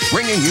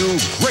 bringing you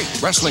great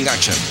wrestling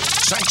action,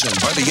 sanctioned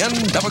by the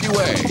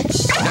NWA,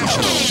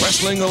 National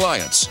Wrestling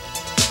Alliance.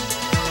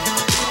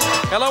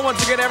 Hello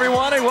once again,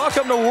 everyone, and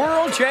welcome to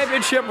World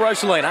Championship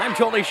Wrestling. I'm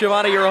Tony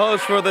Schiavone, your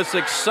host for this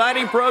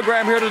exciting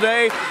program here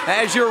today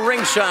as you're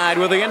ringside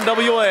with the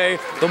NWA,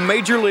 the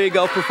Major League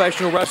of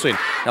Professional Wrestling.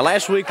 Now,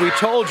 last week we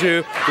told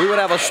you we would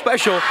have a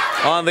special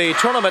on the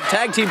tournament,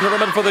 tag team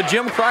tournament for the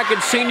Jim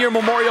Crockett Senior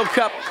Memorial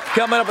Cup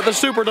coming up at the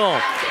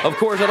Superdome. Of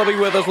course, that'll be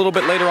with us a little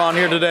bit later on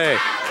here today.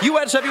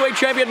 U.S. Heavyweight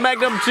Champion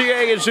Magnum TA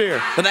is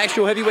here. The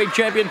National Heavyweight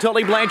Champion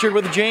Tully Blanchard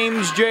with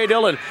James J.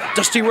 Dillon.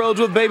 Dusty Rhodes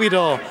with Baby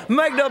Doll.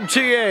 Magnum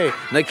TA.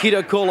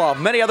 Nikita Koloff.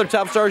 Many other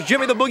top stars.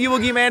 Jimmy the Boogie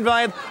Woogie Man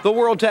Vibe. The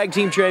World Tag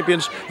Team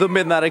Champions. The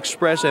Midnight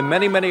Express. And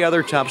many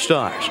other top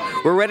stars.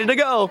 We're ready to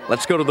go.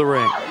 Let's go to the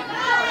ring.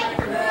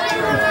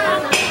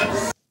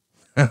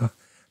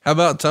 How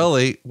about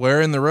Tully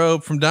wearing the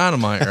robe from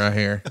Dynamite right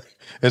here?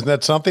 Isn't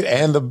that something?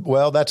 And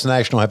that's the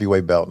National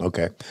Heavyweight belt.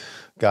 Okay.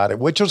 Got it.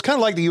 Which was kind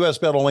of like the U.S.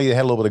 belt, only it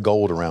had a little bit of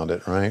gold around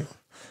it, right?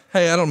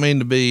 Hey, I don't mean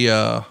to be,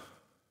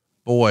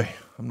 boy,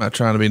 I'm not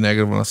trying to be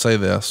negative when I say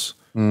this,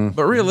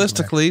 but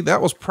realistically, that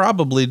was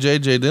probably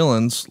J.J.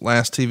 Dillon's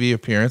last TV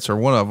appearance, or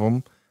one of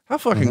them. How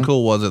fucking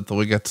cool was it that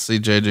we got to see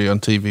J.J. on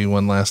TV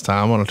one last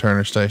time on a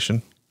Turner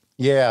station?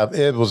 Yeah,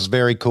 it was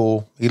very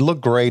cool. He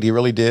looked great. He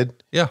really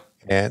did. Yeah.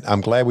 And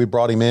I'm glad we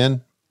brought him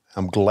in.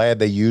 I'm glad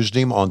they used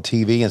him on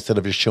TV instead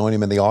of just showing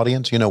him in the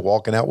audience,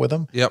 walking out with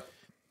him. Yep.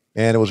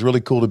 And it was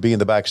really cool to be in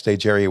the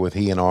backstage area with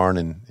he and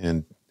Arn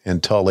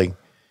and Tully.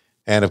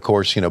 And of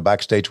course,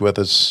 backstage with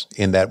us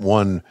in that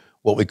one,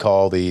 what we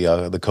call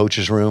the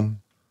coach's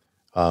room,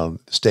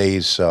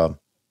 stays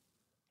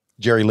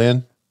Jerry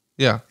Lynn.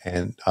 Yeah.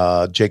 And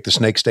Jake the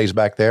Snake stays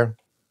back there.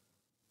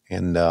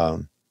 And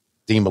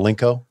Dean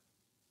Malenko.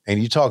 And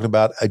you're talking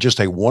about just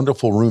a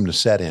wonderful room to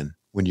set in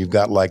when you've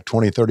got like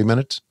 20, 30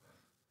 minutes.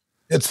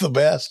 It's the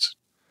best.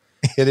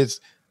 It is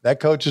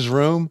that coach's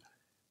room.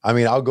 I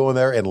mean, I'll go in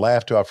there and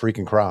laugh till I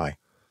freaking cry.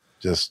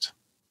 Just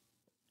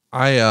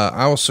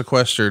I was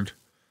sequestered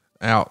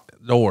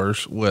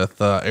outdoors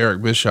with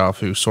Eric Bischoff,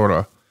 who sort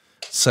of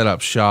set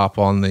up shop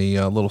on the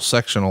little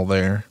sectional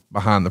there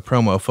behind the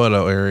promo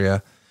photo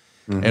area.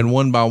 Mm-hmm. And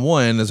one by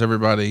one, as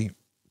everybody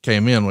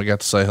came in, we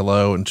got to say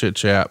hello and chit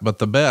chat. But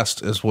the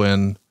best is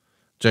when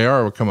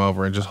JR would come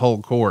over and just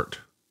hold court.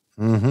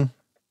 Mm-hmm.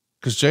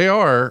 Cause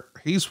JR,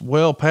 he's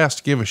well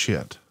past give a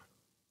shit.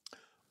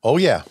 Oh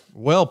yeah.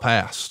 Well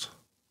past.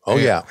 Oh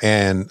yeah.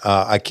 And,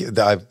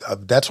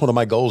 that's one of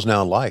my goals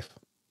now in life.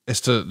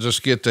 Is to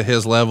just get to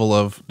his level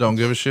of don't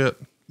give a shit.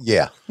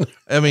 Yeah.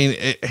 I mean,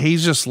 he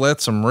just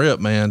lets them rip,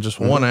 man. Just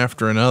one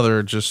after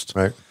another. Just,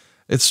 right.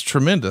 It's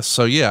tremendous.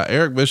 So yeah,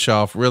 Eric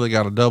Bischoff really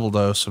got a double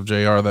dose of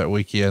JR that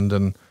weekend,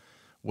 and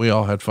we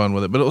all had fun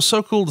with it, but it was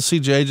so cool to see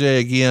JJ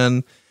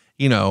again.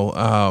 You know,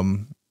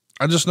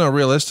 I just know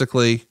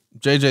realistically,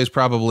 JJ's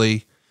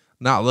probably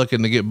not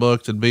looking to get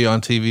booked and be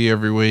on TV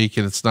every week.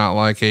 And it's not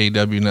like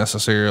AEW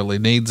necessarily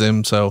needs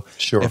him. So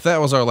sure, if that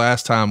was our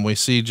last time we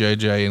see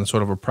JJ in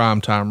sort of a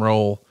primetime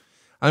role,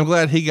 I'm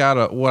glad he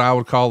got what I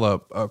would call a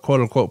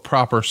quote unquote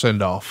proper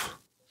send off,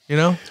 you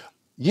know?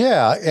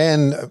 Yeah.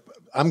 And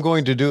I'm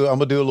going to do a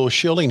little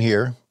shilling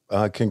here.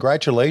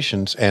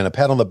 Congratulations and a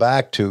pat on the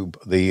back to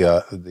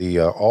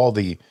all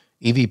the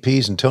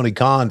EVPs and Tony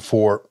Khan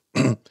for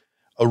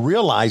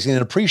realizing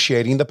and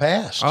appreciating the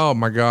past. Oh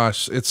my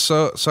gosh. It's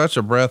such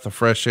a breath of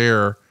fresh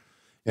air.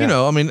 Yeah. You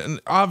know, I mean,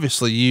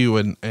 obviously you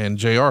and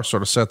JR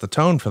sort of set the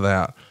tone for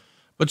that,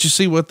 but you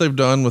see what they've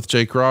done with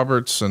Jake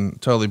Roberts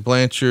and Tully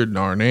Blanchard and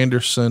Arn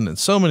Anderson and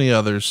so many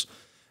others.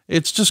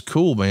 It's just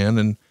cool, man.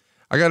 And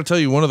I got to tell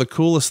you, one of the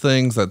coolest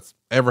things that's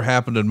ever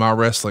happened in my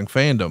wrestling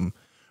fandom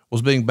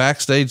was being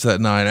backstage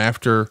that night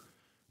after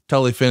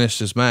Tully finished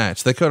his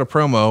match. They cut a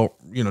promo,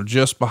 you know,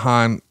 just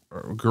behind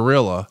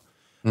Gorilla.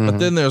 Mm-hmm. But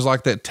then there's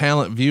like that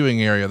talent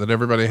viewing area that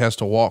everybody has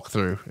to walk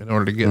through in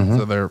order to get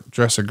into their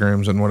dressing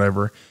rooms and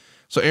whatever.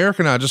 So Eric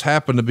and I just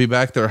happened to be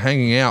back there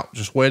hanging out,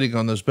 just waiting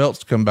on those belts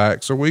to come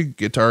back. So we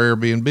get to our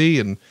Airbnb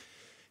and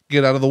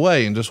get out of the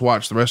way and just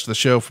watch the rest of the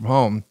show from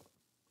home.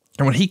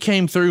 And when he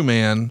came through,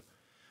 man,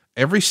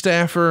 every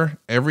staffer,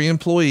 every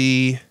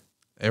employee,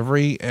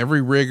 every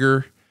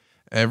rigger,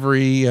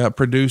 every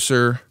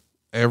producer,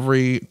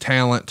 every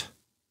talent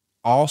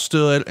all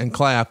stood and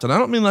clapped. And I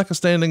don't mean like a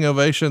standing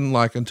ovation,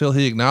 like until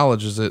he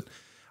acknowledges it.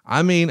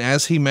 I mean,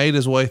 as he made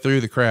his way through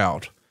the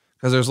crowd,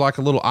 because there's like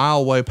a little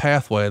aisleway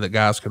pathway that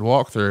guys could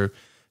walk through.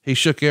 He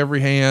shook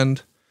every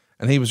hand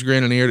and he was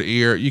grinning ear to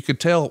ear. You could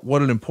tell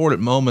what an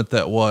important moment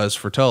that was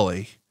for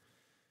Tully.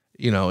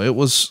 You know, it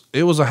was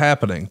a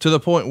happening to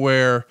the point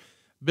where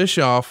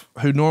Bischoff,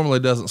 who normally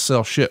doesn't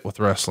sell shit with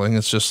wrestling,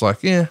 it's just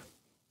like, yeah,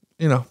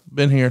 you know,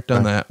 been here,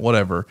 done that,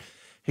 whatever.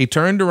 He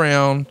turned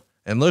around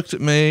and looked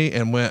at me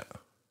and went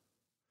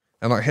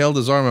and like held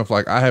his arm up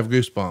like, I have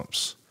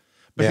goosebumps,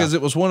 because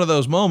it was one of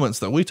those moments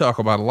that we talk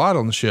about a lot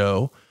on the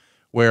show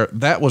where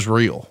that was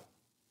real.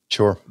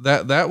 Sure.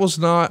 That was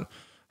not,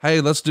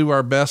 hey, let's do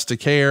our best to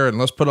care and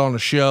let's put on a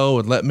show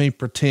and let me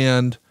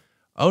pretend.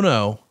 Oh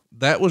no,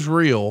 that was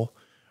real.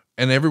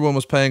 And everyone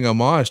was paying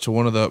homage to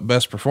one of the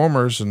best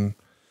performers. And,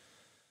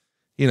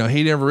 you know,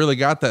 he never really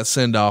got that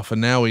send off,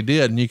 and now he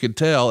did. And you could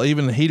tell,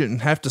 even he didn't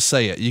have to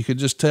say it, you could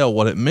just tell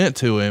what it meant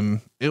to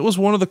him. It was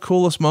one of the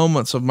coolest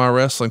moments of my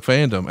wrestling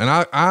fandom.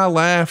 And I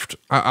laughed.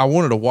 I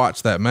wanted to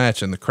watch that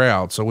match in the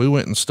crowd. So we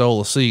went and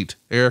stole a seat.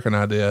 Eric and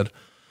I did,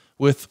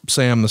 with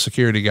Sam, the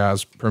security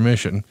guy's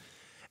permission.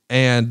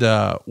 And,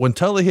 when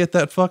Tully hit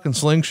that fucking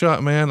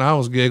slingshot, man, I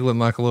was giggling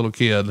like a little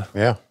kid.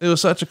 Yeah. It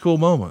was such a cool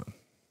moment.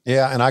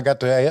 Yeah. And I got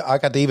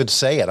to even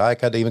say it. I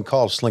got to even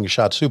call it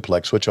slingshot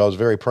suplex, which I was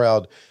very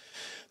proud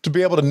to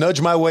be able to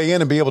nudge my way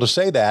in and be able to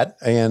say that.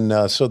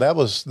 And, so that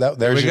was that.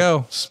 There we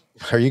go.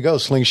 There you go.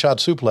 Slingshot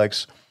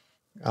suplex.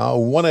 I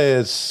want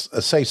to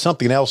say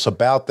something else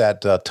about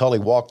that, Tully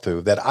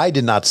walkthrough that I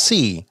did not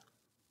see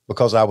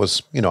because I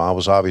was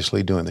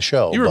obviously doing the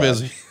show. You were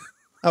busy.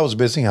 I was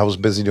busy. I was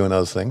busy doing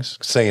other things,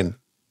 saying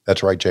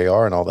that's right,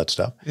 JR, and all that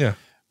stuff. Yeah.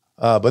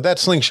 But that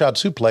slingshot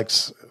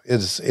suplex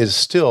is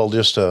still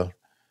just a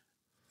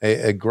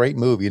great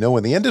move. You know,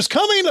 when the end is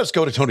coming, let's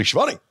go to Tony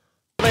Schiavone.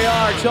 They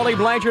are Tully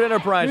Blanchard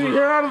Enterprises. You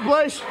hear out of the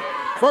place?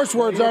 First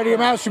words out of your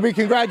mouth should be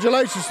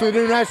congratulations to the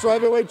new National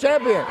Heavyweight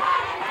Champion.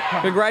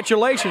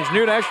 Congratulations,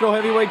 new National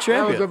Heavyweight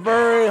Champion. That was a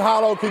very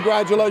hollow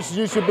congratulations.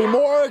 You should be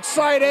more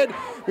excited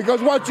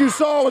because what you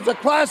saw was a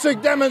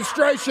classic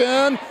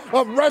demonstration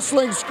of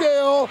wrestling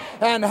skill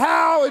and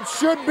how it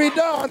should be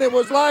done. It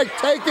was like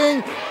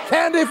taking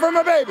candy from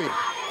a baby.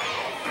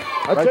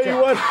 I tell you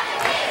what,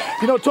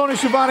 you know, Tony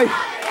Schiavone,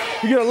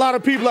 you get a lot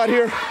of people out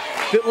here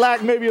that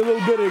lack maybe a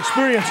little bit of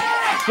experience,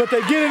 but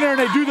they get in there and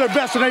they do their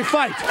best and they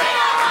fight.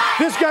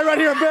 This guy right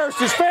here embarrassed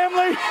his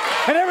family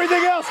and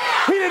everything else.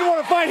 He didn't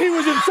want to fight. He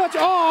was in such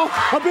awe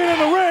of being in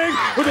the ring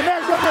with the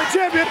National Heavyweight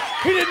Champion.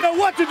 He didn't know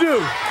what to do.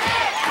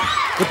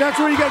 But that's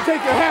where you got to take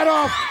your hat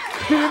off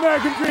to the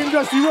American Dream,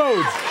 Dusty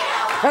Rhodes.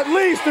 At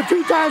least the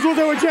 2 times World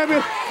Heavyweight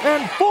Champion,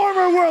 and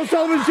former world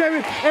television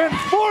champion, and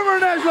former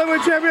national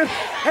heavyweight champion,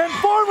 and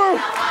former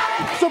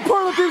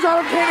superlatives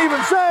I can't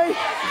even say,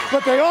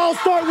 but they all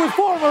start with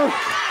former.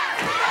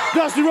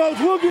 Dusty Rhodes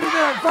will get in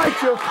there and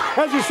fight you,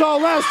 as you saw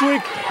last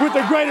week with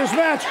the greatest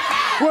match,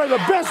 where the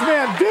best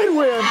man did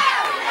win.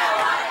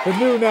 The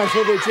new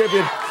national heavyweight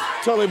champion,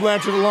 Tully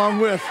Blanchard, along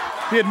with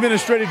the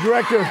administrative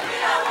director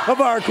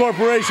of our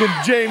corporation,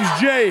 James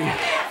J.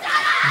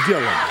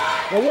 Dillon.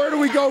 Now, where do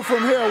we go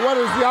from here? What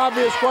is the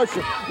obvious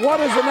question? What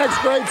is the next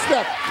great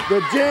step?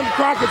 The Jim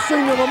Crockett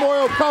Senior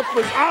Memorial Cup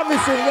is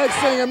obviously the next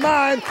thing in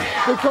mind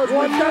because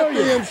we got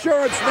the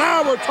insurance.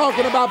 Now we're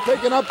talking about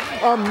picking up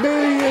 $1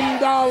 million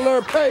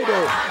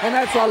payday, and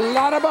that's a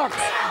lot of bucks.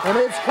 And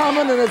it's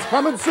coming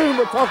soon.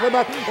 We're talking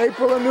about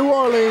April in New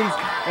Orleans,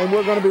 and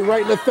we're going to be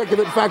right in the thick of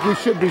it. In fact, we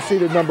should be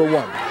seated number 1.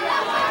 We're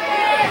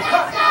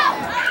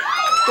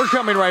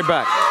coming right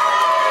back.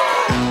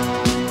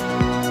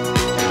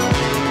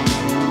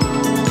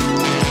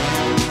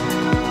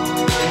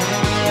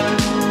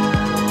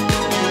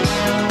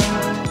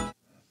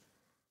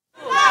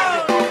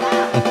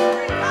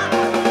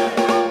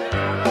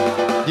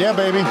 Yeah,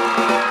 baby.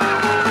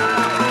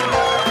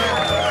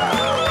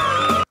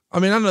 I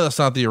mean, I know that's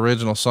not the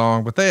original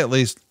song, but they at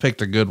least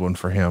picked a good one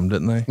for him,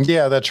 didn't they?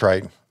 Yeah, that's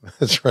right.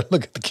 That's right.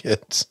 Look at the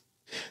kids.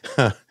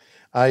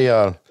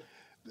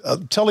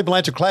 Tully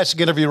Blanchard, classic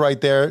interview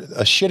right there.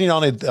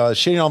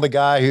 Shitting on the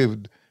guy who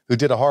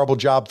did a horrible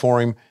job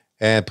for him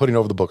and putting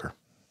over the booker.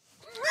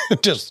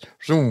 Just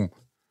zoom.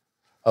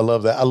 I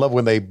love that. I love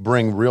when they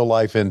bring real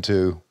life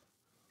into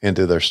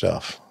their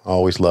stuff. I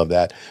always love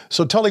that.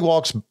 So Tully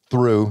walks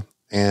through,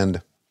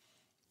 and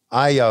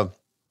I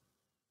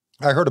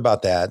heard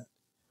about that.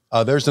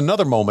 There's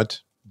another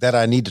moment that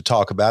I need to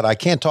talk about. I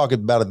can't talk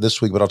about it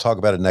this week, but I'll talk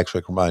about it next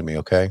week. Remind me,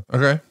 okay?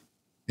 Okay.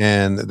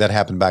 And that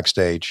happened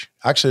backstage.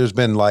 Actually, there's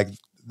been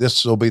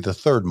this will be the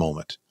third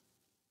moment.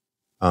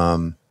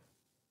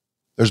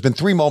 There's been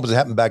 3 moments that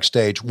happened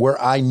backstage where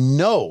I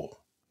know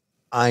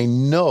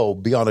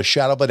beyond a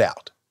shadow of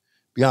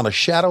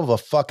a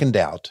fucking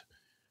doubt,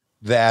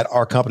 that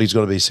our company's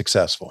going to be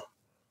successful.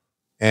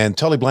 And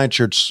Tully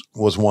Blanchard's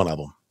was one of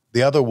them.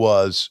 The other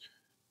was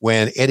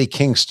when Eddie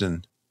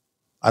Kingston,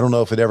 I don't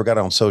know if it ever got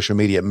on social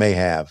media, it may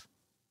have.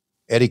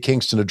 Eddie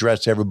Kingston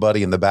addressed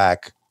everybody in the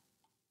back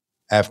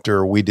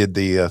after we did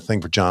the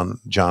thing for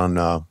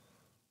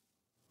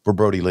for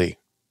Brody Lee.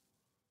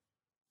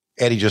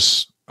 Eddie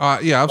just...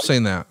 yeah, I've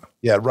seen that.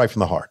 Yeah, right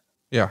from the heart.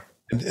 Yeah.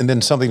 And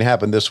then something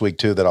happened this week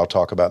too that I'll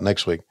talk about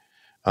next week.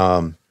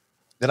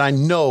 That I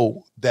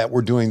know that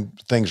we're doing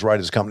things right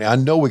as a company. I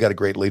know we got a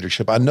great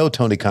leadership. I know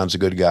Tony Khan's a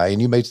good guy,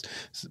 and you may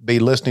be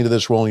listening to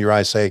this, rolling your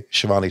eyes, say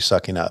Shivani's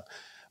sucking up.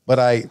 But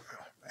I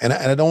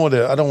don't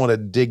want to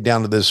dig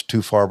down to this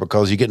too far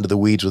because you get into the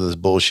weeds with this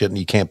bullshit and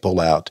you can't pull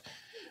out.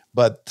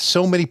 But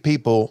so many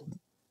people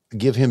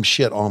give him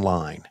shit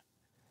online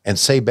and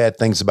say bad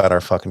things about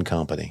our fucking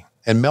company.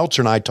 And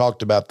Meltzer and I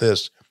talked about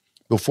this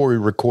before we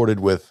recorded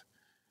with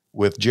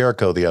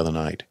Jericho the other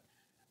night.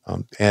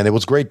 And it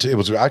was great. It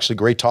was actually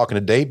great talking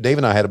to Dave. Dave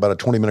and I had about a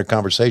 20-minute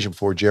conversation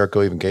before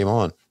Jericho even came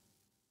on.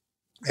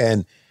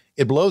 And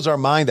it blows our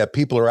mind that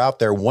people are out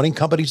there wanting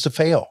companies to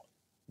fail.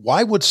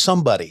 Why would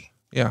somebody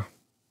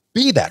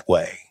be that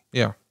way?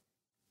 Yeah.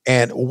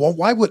 And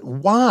why?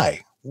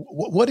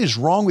 What is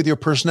wrong with your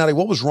personality?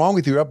 What was wrong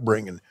with your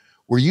upbringing?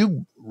 Were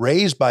you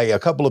raised by a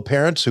couple of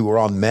parents who were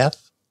on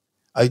meth?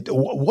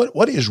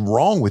 What is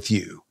wrong with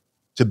you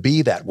to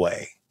be that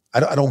way?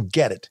 I don't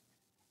get it.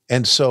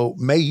 And so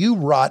may you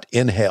rot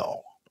in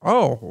hell.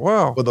 Oh,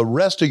 wow. For the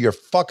rest of your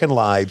fucking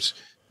lives,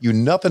 you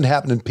nothing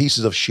happening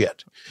pieces of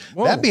shit.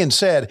 Whoa. That being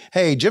said,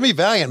 hey, Jimmy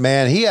Valiant,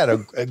 man, he had a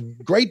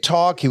great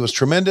talk. He was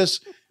tremendous.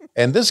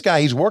 And this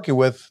guy he's working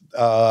with,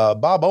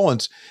 Bob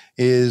Owens,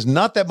 is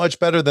not that much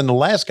better than the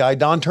last guy,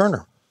 Don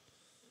Turner.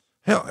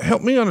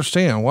 Help me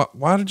understand.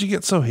 Why did you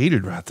get so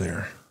heated right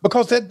there?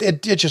 Because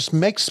it just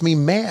makes me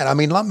mad. I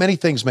mean, not many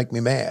things make me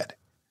mad.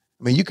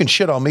 I mean, you can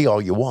shit on me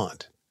all you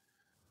want.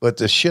 But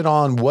to shit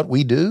on what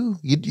we do,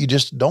 you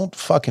just don't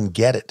fucking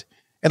get it.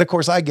 And of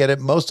course, I get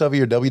it. Most of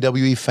you are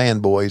WWE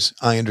fanboys.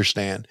 I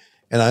understand.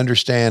 And I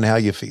understand how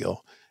you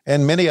feel.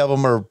 And many of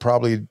them are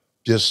probably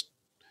just...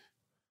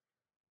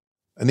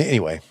 And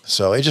anyway,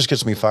 so it just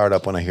gets me fired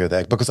up when I hear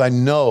that. Because I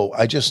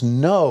just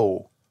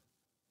know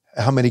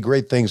how many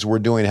great things we're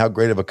doing, how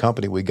great of a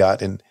company we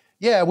got. And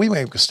yeah, we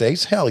make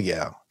mistakes. Hell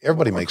yeah.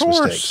 Everybody makes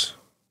mistakes.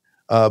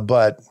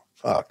 But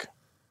fuck.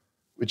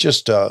 It's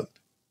just...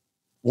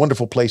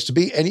 wonderful place to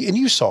be. And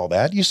you saw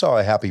that. You saw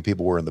how happy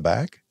people were in the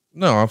back.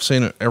 No, I've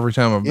seen it every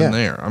time I've been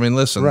there. I mean,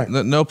 listen,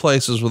 no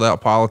place is without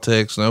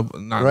politics,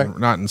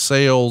 not in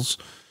sales.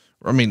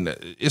 I mean,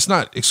 it's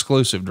not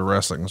exclusive to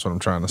wrestling. That's what I'm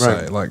trying to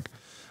say. Like,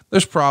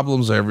 there's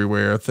problems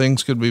everywhere.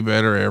 Things could be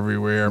better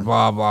everywhere,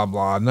 blah, blah,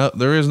 blah. No,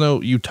 there is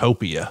no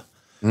utopia.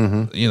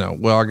 Mm-hmm. You know,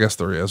 well, I guess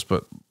there is,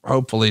 but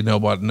hopefully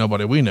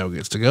nobody we know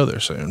gets to go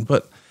there soon.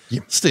 But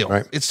still,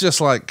 it's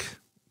just like,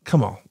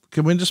 come on,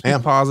 can we just be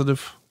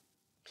positive?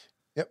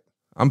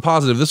 I'm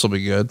positive this will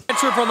be good.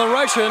 Answer from the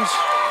Russians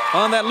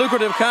on that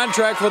lucrative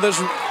contract for this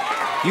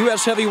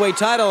U.S. heavyweight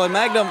title. And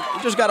Magnum,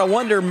 you just got to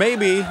wonder,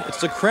 maybe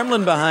it's the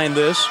Kremlin behind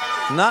this,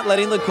 not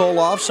letting the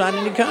Koloff sign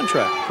any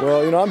contract.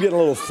 Well, I'm getting a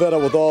little fed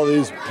up with all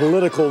these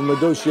political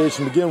negotiations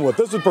to begin with.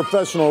 This is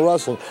professional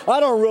wrestling. I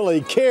don't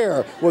really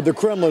care what the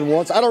Kremlin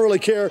wants. I don't really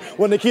care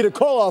what Nikita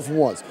Koloff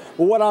wants.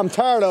 But what I'm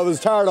tired of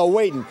is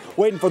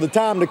waiting for the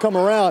time to come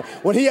around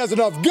when he has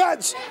enough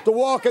guts to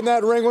walk in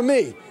that ring with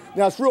me.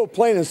 Now, it's real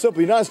plain and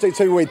simple. United States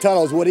heavyweight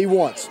title is what he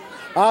wants.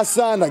 I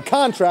signed a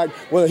contract.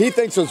 Whether he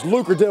thinks it's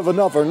lucrative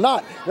enough or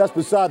not, that's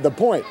beside the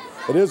point.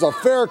 It is a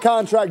fair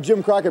contract.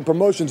 Jim Crockett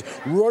Promotions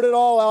wrote it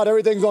all out.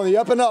 Everything's on the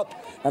up and up.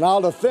 And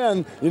I'll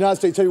defend the United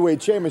States Heavyweight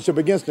Championship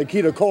against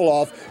Nikita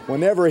Koloff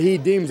whenever he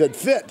deems it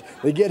fit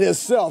to get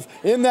himself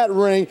in that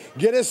ring,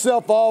 get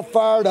himself all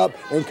fired up,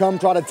 and come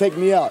try to take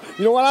me out.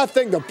 You know what I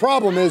think the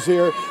problem is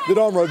here? That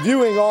on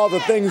reviewing all the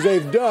things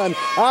they've done,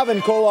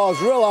 Ivan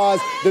Koloff's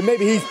realized that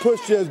maybe he's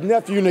pushed his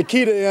nephew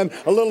Nikita in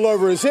a little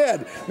over his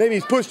head. Maybe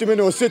he's pushed him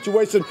into a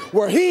situation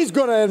where he's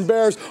going to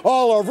embarrass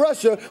all of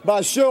Russia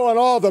by showing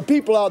all the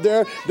people out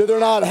there that they're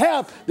not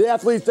half the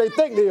athletes they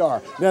think they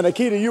are. Now,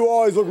 Nikita, you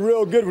always look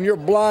real good when you're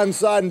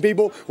blindsiding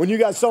people, when you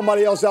got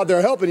somebody else out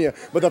there helping you.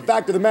 But the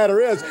fact of the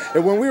matter is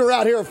that when we were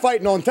out here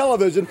fighting on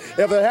television,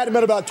 if there hadn't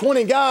been about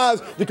 20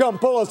 guys to come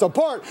pull us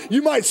apart,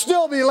 you might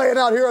still be laying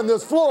out here on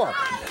this floor.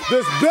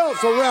 This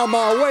belt's around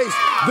my waist.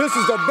 This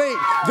is the bait.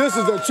 This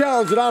is the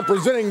challenge that I'm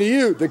presenting to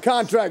you. The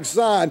contract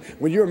signed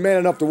when you're man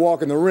enough to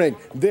walk in the ring.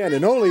 Then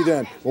and only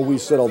then will we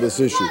settle this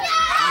issue. All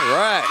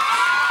right.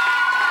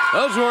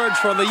 Those words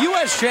from the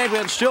U.S.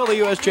 champion, still the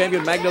U.S.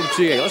 champion, Magnum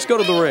TA. Let's go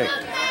to the ring.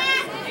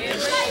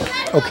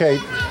 Okay,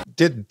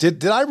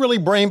 did I really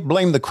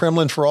blame the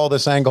Kremlin for all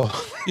this angle?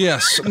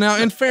 Yes. Now,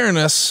 in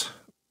fairness,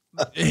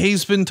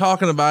 he's been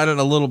talking about it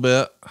a little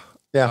bit.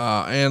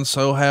 Yeah. And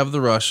so have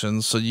the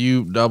Russians. So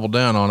you double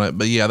down on it.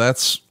 But yeah,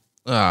 that's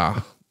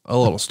a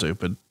little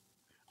stupid.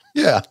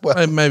 Yeah.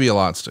 Well, maybe a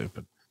lot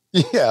stupid.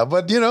 Yeah.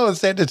 But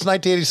it's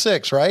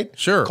 1986, right?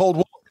 Sure. Cold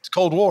War. It's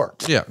Cold War.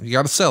 Yeah. You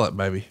got to sell it,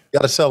 baby. You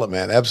got to sell it,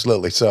 man.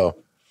 Absolutely. So,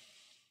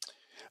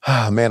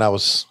 man, I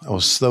was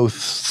so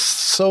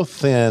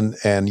thin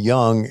and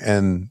young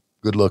and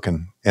good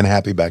looking and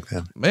happy back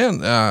then.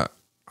 Man,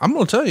 I'm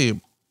going to tell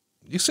you,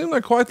 you seem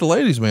like quite the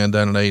ladies man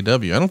down at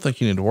AEW. I don't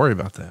think you need to worry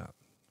about that.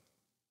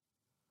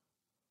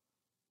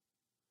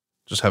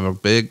 Just have a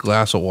big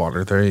glass of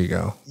water. There you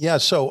go. Yeah.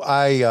 So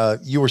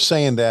you were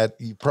saying that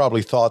you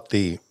probably thought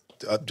I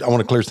want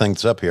to clear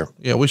things up here.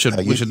 Yeah, we should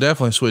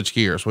definitely switch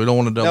gears. We don't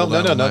want to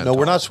double down. No,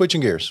 we're not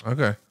switching gears.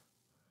 Okay.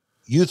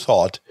 You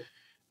thought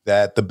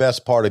that the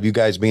best part of you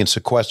guys being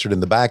sequestered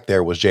in the back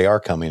there was JR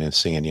coming and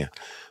seeing you.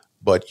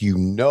 But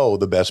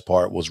the best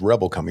part was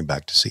Rebel coming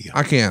back to see you.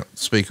 I can't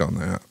speak on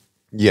that.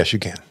 Yes, you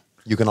can.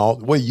 You can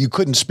you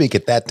couldn't speak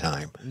at that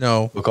time.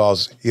 No.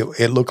 Because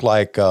it looked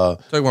like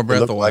take my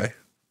breath away.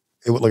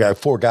 It would look like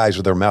 4 guys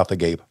with their mouth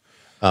agape.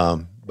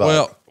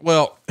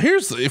 Well,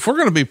 if we're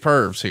going to be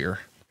pervs here,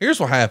 here's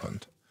what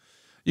happened.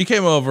 You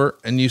came over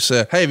and you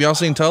said, "Hey, have y'all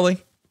seen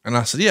Tully?" And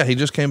I said, "Yeah, he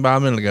just came by a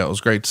minute ago. It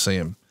was great to see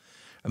him."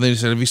 And then you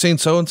said, "Have you seen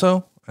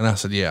so-and-so?" And I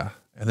said, "Yeah."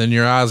 And then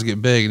your eyes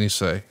get big and you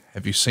say,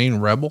 "Have you seen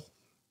Rebel?"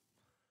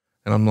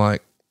 And I'm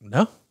like,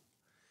 "No."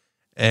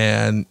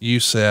 And you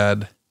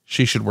said,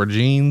 "She should wear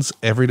jeans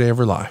every day of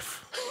her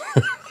life."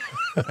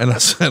 And I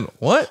said,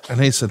 "What?"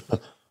 And he said,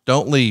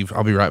 "Don't leave.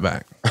 I'll be right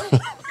back."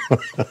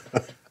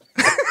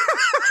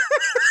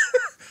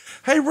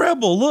 Hey,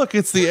 Rebel, look,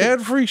 it's the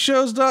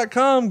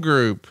adfreeshows.com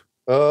group.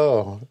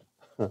 Oh,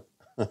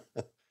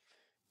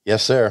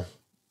 yes, sir.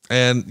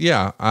 And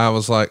yeah, I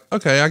was like,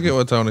 okay, I get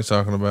what Tony's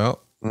talking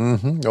about.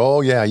 Mm-hmm.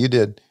 Oh yeah, you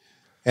did.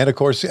 And of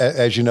course,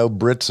 as you know,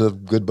 Britt's a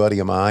good buddy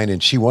of mine,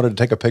 and she wanted to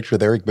take a picture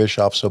with Eric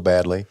Bischoff so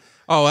badly.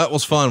 Oh, that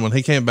was fun. When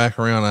he came back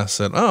around, I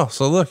said, "Oh,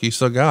 so look, you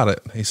still got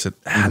it." He said,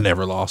 "I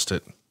never lost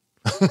it."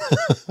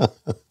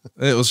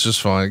 It was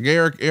just fun.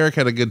 Eric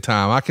had a good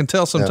time. I can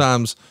tell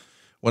sometimes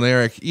when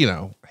Eric,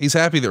 he's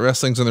happy that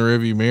wrestling's in the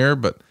rearview mirror,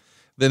 but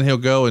then he'll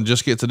go and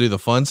just get to do the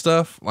fun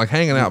stuff, like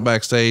hanging out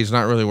backstage,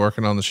 not really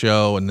working on the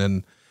show. And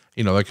then,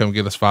 they come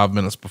get us 5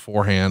 minutes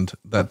beforehand,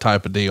 that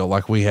type of deal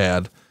like we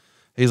had.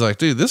 He's like,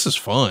 "Dude, this is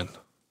fun."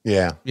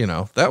 Yeah.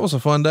 That was a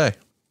fun day.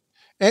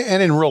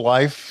 And in real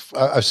life,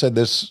 I've said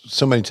this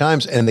so many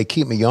times, and they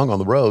keep me young on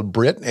the road.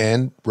 Britt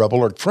and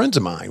Rebel are friends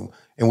of mine,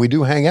 and we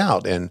do hang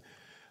out, and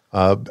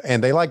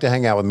they like to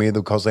hang out with me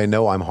because they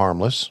know I'm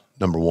harmless,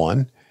 number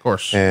one. Of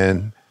course.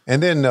 And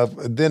then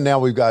now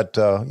we've got,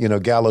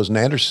 Gallows and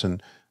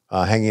Anderson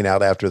hanging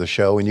out after the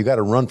show, and you got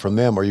to run from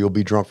them or you'll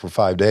be drunk for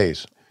 5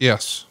 days.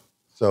 Yes.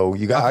 So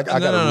you got, I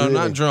got no,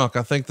 not drunk.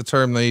 I think the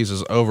term they use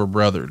is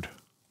over-brothered.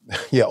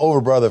 Yeah.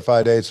 Over-brothered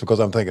 5 days because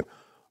I'm thinking,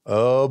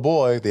 oh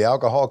boy, the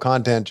alcohol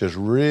content just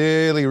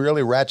really,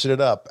 really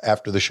ratcheted up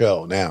after the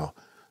show now.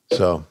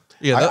 So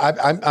yeah,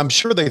 I'm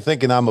sure they're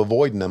thinking I'm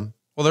avoiding them.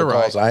 Well, they're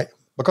right.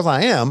 Because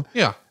I am.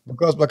 Yeah.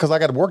 Because I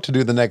got work to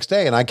do the next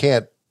day and I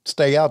can't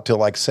stay out till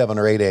like 7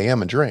 or 8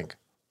 a.m. and drink.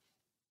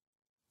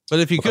 But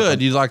if you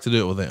could, you'd like to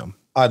do it with them.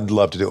 I'd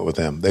love to do it with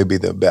them. They'd be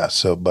the best.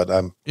 So, but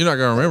you're not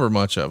going to remember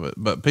much of it,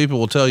 but people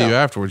will tell you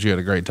afterwards you had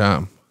a great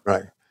time.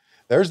 Right.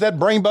 There's that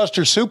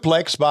brainbuster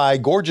suplex by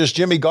gorgeous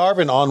Jimmy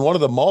Garvin on one of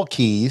the mall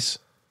keys.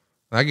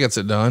 That gets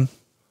it done.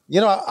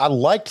 You know, I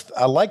liked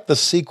the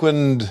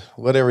sequined,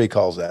 whatever he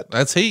calls that.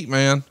 That's heat,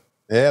 man.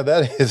 Yeah,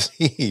 that is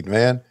heat,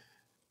 man.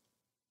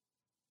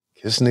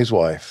 Kissing his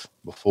wife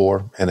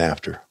before and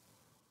after.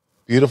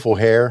 Beautiful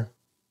hair.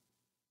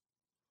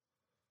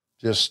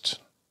 Just,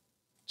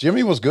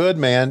 Jimmy was good,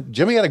 man.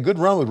 Jimmy had a good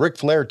run with Ric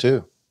Flair,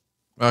 too.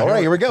 All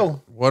right, here we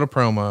go. What a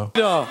promo.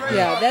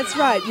 Yeah, that's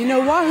right. You know,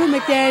 Wahoo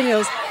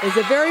McDaniels is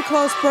a very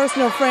close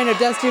personal friend of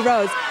Dusty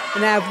Rhodes.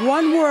 And I have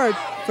one word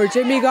for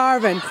Jimmy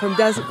Garvin from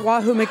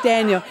Wahoo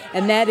McDaniel,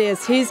 and that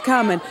is he's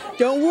coming.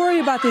 Don't worry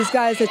about these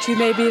guys that you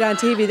may beat on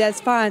TV. That's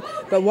fine.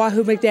 But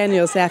Wahoo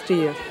McDaniel's after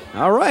you.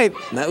 All right.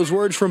 That was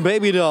words from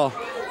Baby Doll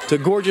to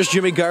gorgeous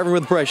Jimmy Garvin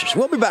with Precious.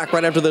 We'll be back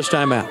right after this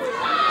timeout.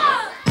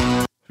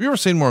 Have you ever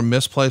seen more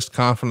misplaced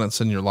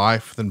confidence in your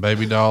life than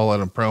Baby Doll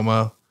at a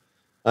promo?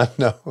 I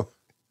know.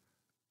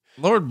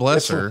 Lord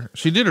bless her.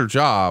 She did her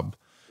job,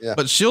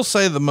 but she'll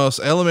say the most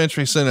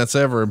elementary sentence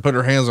ever and put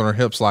her hands on her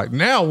hips like,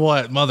 now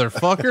what,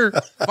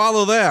 motherfucker?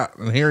 Follow that.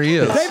 And here he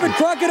is. David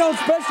Crockett on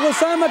special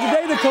assignment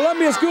today. The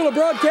Columbia School of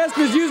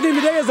Broadcasting is using him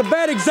today as a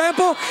bad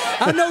example.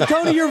 I know,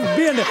 Tony, you're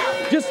being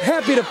just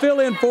happy to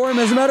fill in for him.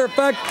 As a matter of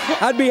fact,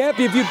 I'd be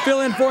happy if you'd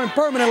fill in for him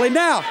permanently.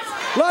 Now,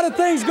 a lot of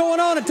things going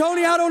on, and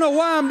Tony, I don't know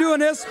why I'm doing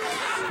this,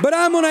 but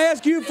I'm going to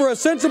ask you for a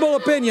sensible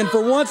opinion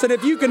for once, and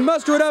if you can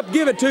muster it up,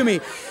 give it to me.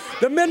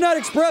 The Midnight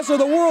Express are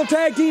the World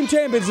Tag Team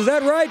Champions, is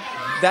that right?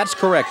 That's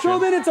correct. So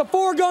then it's a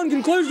foregone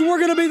conclusion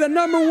we're going to be the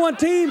 #1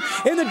 team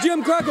in the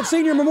Jim Crockett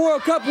Senior Memorial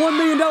Cup $1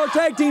 million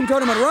tag team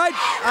tournament, right?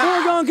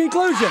 Foregone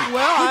conclusion.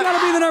 Well, we got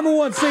to be the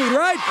 #1 seed,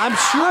 right? I'm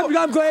sure.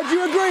 I'm glad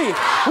you agree.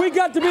 We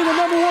got to be the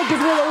 #1 because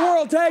we're the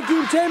World Tag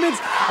Team Champions,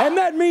 and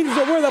that means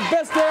that we're the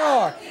best there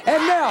are.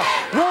 And now,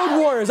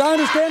 Road Warriors. I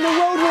understand the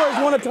Road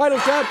Warriors won a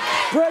title shot.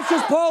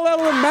 Precious Paul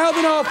Ellering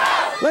mouthing off.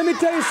 Let me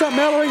tell you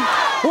something, Ellering.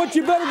 What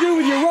you better do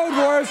with your Road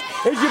Warriors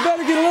is you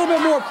better get a little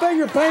bit more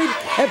finger paint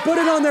and put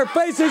it on their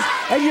faces,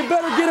 and you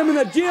better get them in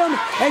the gym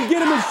and get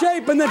them in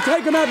shape and then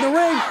take them out in the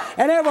ring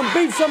and have them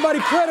beat somebody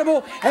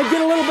credible and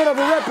get a little bit of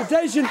a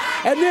reputation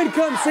and then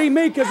come see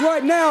me, because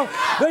right now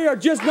they are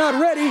just not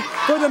ready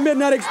for the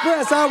Midnight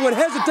Express. I would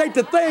hesitate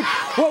to think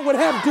what would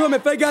happen to them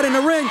if they got in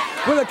the ring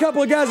with a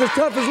couple of guys as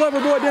tough as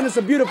Loverboy Dennis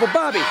and Beautiful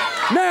Bobby.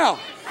 Now,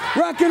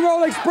 Rock and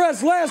Roll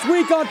Express last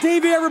week on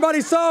TV,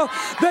 everybody saw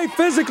they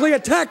physically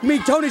attacked me,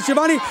 Tony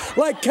Schiavone,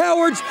 like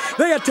cowards.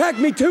 They attacked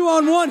me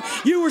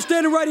 2-on-1. You were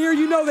standing right here.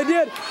 You know they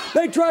did.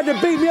 They tried to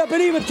beat me up,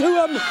 and even two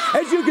of them,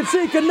 as you can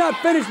see, could not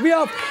finish me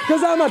off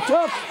because I'm a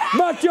tough,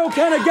 macho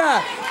kind of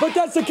guy. But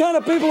that's the kind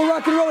of people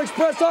Rock and Roll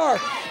Express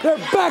are. They're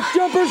back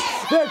jumpers.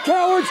 They're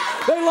cowards.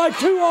 They like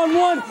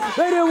 2-on-1.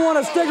 They didn't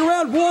want to stick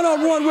around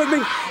 1-on-1 with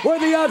me where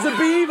the odds would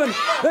be even.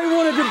 They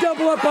wanted to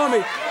double up on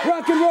me.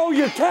 Rock and Roll,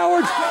 you're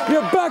cowards.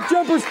 You're back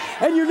jumpers,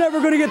 and you're never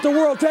going to get the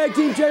World Tag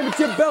Team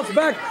Championship belts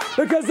back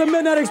because the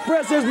Midnight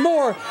Express is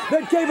more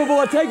than capable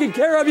of taking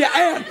care of you.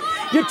 And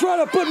you try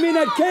to put me in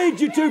that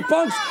cage, you two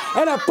punks,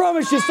 and I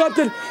promise you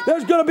something,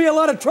 there's going to be a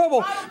lot of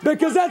trouble,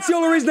 because that's the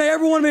only reason they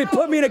ever wanted me to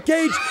put me in a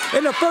cage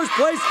in the first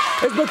place,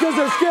 is because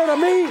they're scared of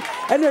me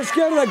and they're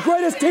scared of the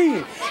greatest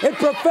team in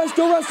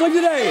professional wrestling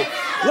today.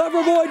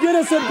 Loverboy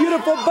Dennis and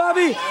Beautiful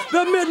Bobby,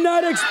 the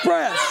Midnight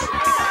Express.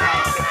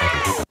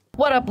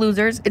 What up,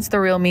 losers? It's the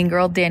real mean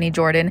girl, Danny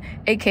Jordan,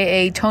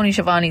 aka Tony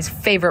Schiavone's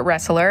favorite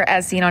wrestler,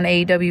 as seen on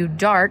AEW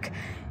Dark.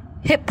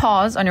 Hit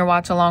pause on your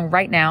watch along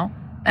right now,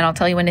 and I'll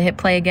tell you when to hit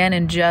play again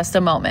in just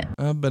a moment.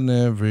 I've been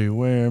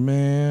everywhere,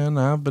 man.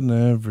 I've been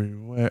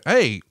everywhere.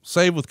 Hey,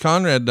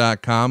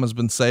 SaveWithConrad.com has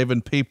been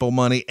saving people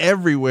money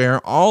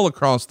everywhere, all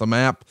across the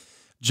map.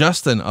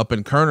 Justin up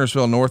in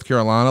Kernersville, North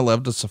Carolina,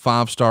 left us a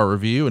 5-star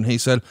review, and he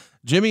said,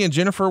 Jimmy and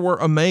Jennifer were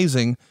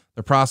amazing.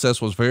 The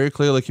process was very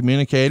clearly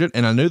communicated,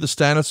 and I knew the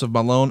status of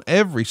my loan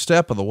every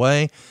step of the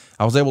way.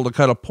 I was able to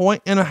cut 1.5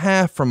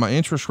 points from my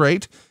interest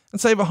rate and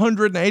save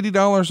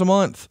 $180 a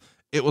month.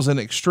 It was an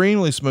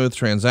extremely smooth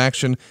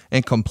transaction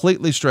and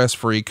completely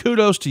stress-free.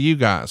 Kudos to you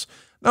guys.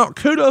 Now,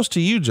 kudos to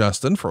you,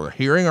 Justin, for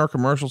hearing our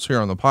commercials here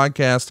on the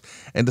podcast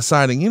and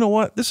deciding, you know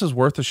what, this is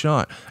worth a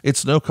shot.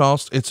 It's no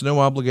cost. It's no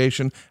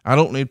obligation. I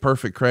don't need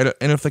perfect credit.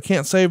 And if they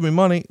can't save me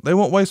money, they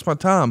won't waste my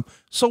time.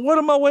 So what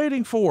am I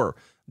waiting for?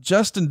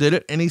 Justin did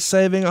it, and he's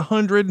saving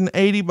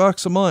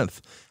 $180 a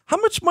month. How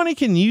much money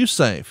can you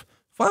save?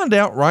 Find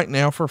out right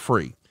now for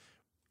free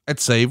at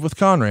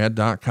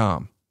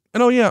SaveWithConrad.com.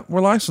 And oh yeah,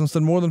 we're licensed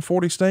in more than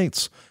 40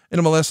 states.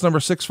 NMLS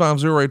number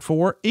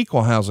 65084,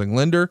 equal housing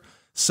lender.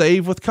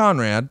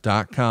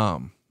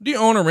 SaveWithConrad.com. Do you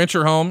own or rent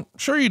your home?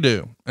 Sure you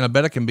do, and I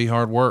bet it can be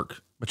hard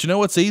work. But you know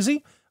what's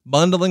easy?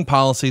 Bundling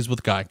policies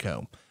with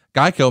Geico.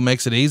 Geico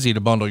makes it easy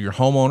to bundle your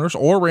homeowners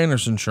or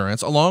renters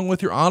insurance along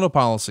with your auto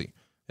policy.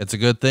 It's a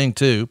good thing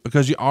too,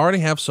 because you already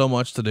have so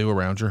much to do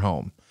around your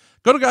home.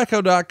 Go to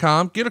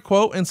geico.com, get a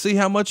quote, and see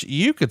how much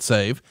you could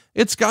save.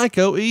 It's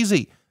Geico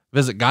easy.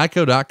 Visit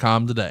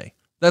geico.com today.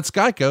 That's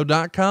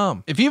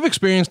geico.com. If you've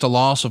experienced a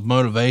loss of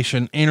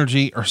motivation,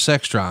 energy, or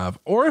sex drive,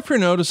 or if you're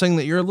noticing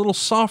that you're a little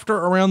softer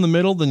around the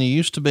middle than you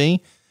used to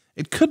be,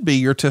 it could be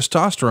your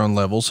testosterone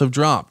levels have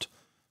dropped.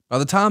 By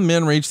the time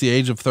men reach the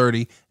age of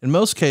 30, in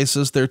most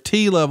cases, their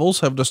T levels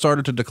have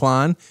started to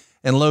decline,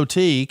 and low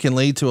T can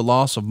lead to a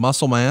loss of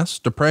muscle mass,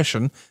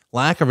 depression,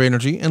 lack of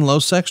energy, and low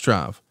sex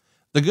drive.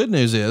 The good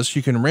news is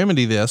you can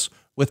remedy this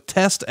with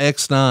Test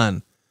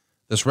X9.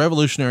 This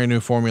revolutionary new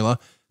formula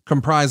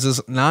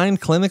comprises 9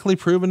 clinically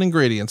proven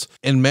ingredients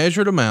in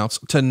measured amounts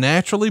to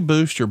naturally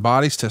boost your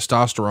body's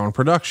testosterone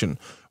production,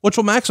 which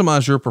will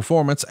maximize your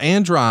performance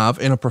and drive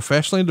in a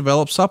professionally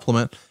developed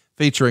supplement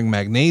featuring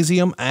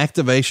magnesium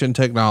activation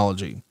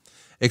technology.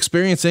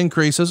 Experience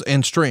increases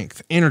in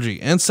strength,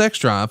 energy, and sex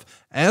drive,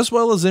 as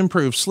well as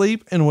improved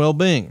sleep and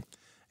well-being.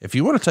 If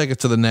you want to take it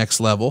to the next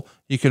level,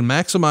 you can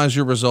maximize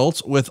your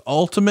results with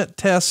Ultimate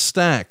Test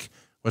Stack,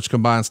 which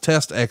combines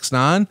Test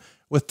X9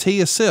 with T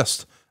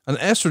Assist, an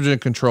estrogen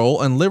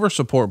control and liver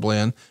support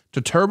blend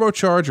to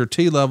turbocharge your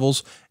T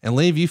levels and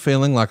leave you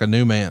feeling like a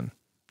new man.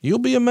 You'll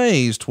be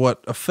amazed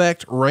what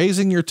effect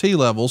raising your T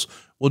levels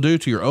will do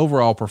to your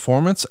overall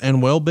performance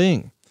and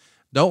well-being.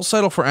 Don't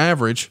settle for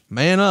average.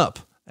 Man up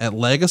at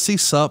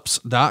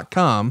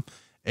legacysups.com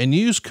and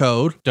use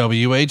code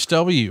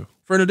WHW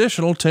for an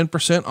additional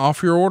 10%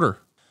 off your order.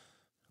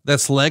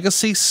 That's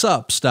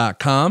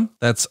legacysups.com.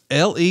 That's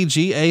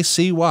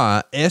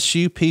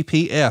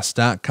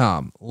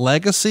LEGACYSUPPS.com.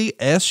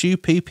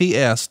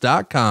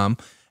 LegacySUPPS.com.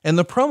 And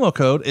the promo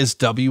code is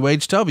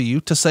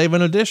WHW to save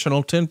an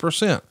additional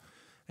 10%.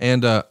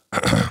 And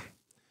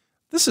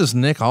this is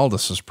Nick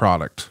Aldis's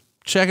product.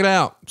 Check it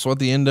out. It's what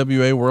the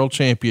NWA World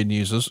Champion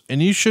uses,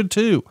 and you should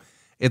too.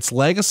 It's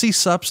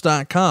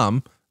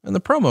legacysups.com, and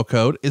the promo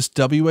code is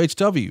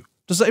WHW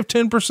to save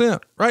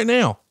 10% right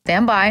now.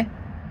 Stand by.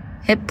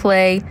 Hit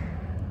play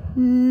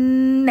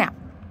now.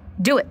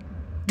 Do it.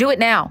 Do it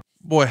now.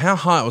 Boy, how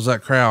hot was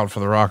that crowd for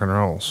the rock and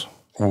rolls?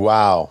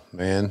 Wow,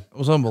 man. It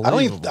was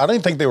unbelievable. I don't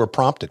even think they were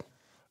prompted.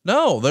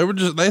 No,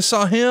 they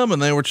saw him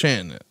and they were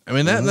chanting it. I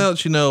mean, that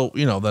lets you know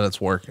that it's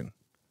working.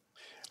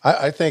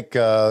 I think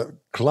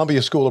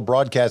Columbia School of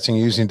Broadcasting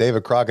using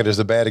David Crockett as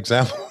a bad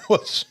example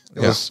was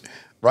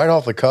right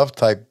off the cuff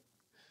type.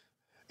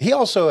 He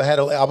also had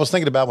I was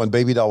thinking about when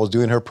Baby Doll was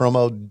doing her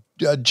promo,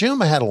 Jim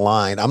had a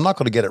line. I'm not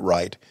going to get it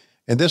right.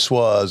 And this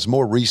was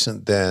more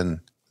recent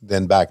than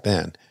back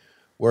then,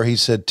 where he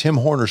said Tim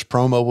Horner's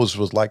promos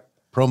were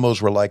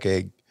like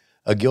a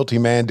guilty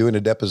man doing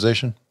a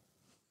deposition.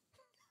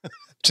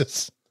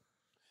 Just,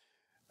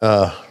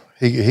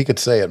 he could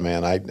say it,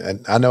 man.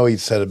 I know he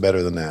said it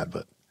better than that,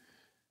 but,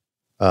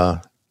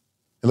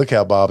 look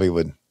how Bobby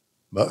would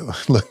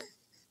look.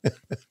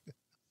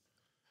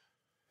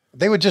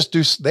 They would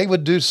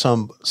do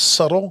some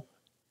subtle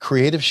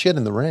creative shit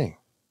in the ring.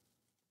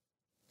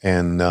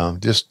 And, boy,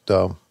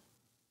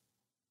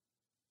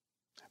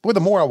 the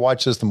more I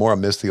watch this, the more I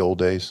miss the old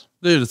days.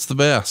 Dude, it's the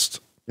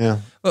best. Yeah.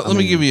 Let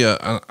me give you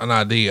an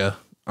idea.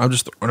 I'm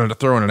just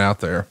throwing it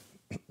out there.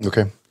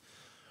 Okay.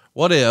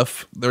 What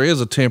if there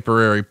is a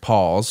temporary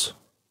pause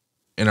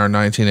in our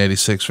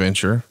 1986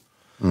 venture?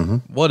 Mm-hmm.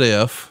 What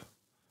if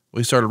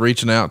we started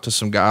reaching out to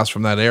some guys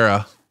from that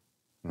era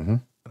and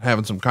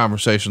having some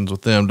conversations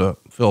with them to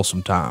fill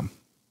some time?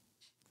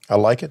 I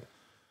like it.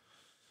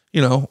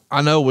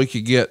 I know we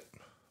could get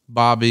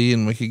Bobby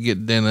and we could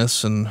get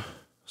Dennis, and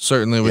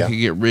certainly we could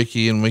get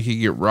Ricky and we could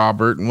get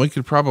Robert, and we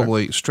could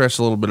probably stretch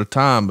a little bit of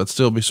time, but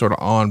still be sort of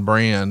on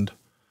brand.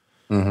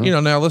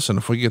 Now listen,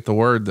 if we get the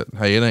word that,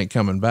 hey, it ain't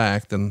coming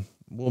back, then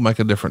we'll make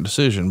a different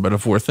decision. But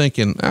if we're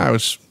thinking, I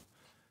was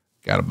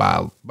got to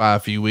buy a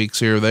few weeks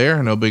here or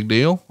there, no big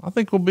deal, I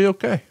think we'll be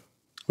okay.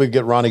 We could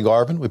get Ronnie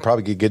Garvin. We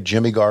probably could get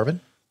Jimmy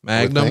Garvin.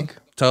 Magnum,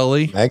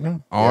 Tully,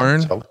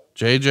 Arn,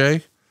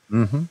 JJ.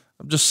 I'm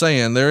just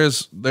saying there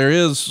is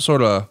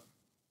sort of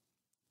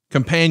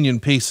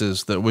companion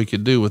pieces that we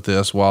could do with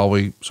this while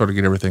we sort of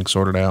get everything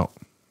sorted out.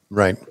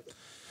 Right.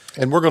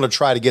 And we're going to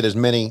try to get as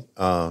many,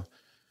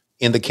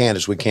 in the can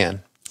as we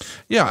can.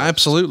 Yeah,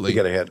 absolutely. To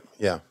get ahead.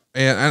 Yeah.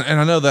 And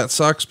I know that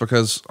sucks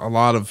because a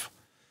lot of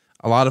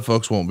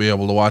folks won't be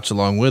able to watch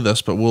along with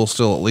us, but we'll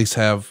still at least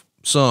have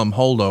some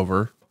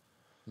holdover.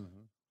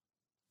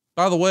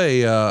 By the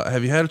way,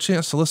 have you had a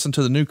chance to listen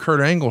to the new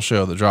Kurt Angle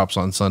show that drops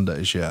on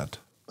Sundays yet?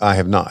 I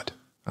have not.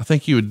 I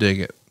think you would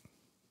dig it.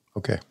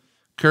 Okay.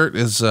 Kurt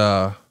is,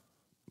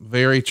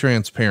 very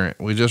transparent.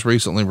 We just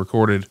recently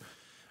recorded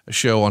a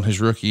show on his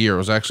rookie year. It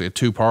was actually a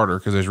 2-parter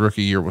because his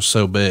rookie year was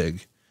so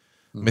big.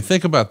 I mean,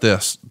 think about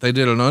this. They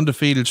did an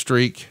undefeated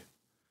streak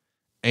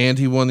and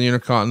he won the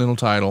Intercontinental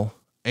title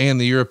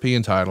and the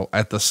European title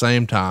at the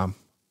same time.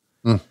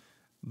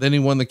 Then he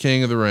won the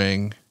King of the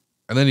Ring,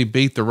 and then he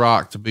beat The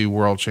Rock to be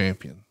world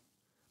champion.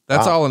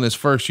 That's all in his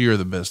first year of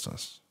the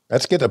business.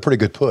 That's getting a pretty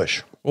good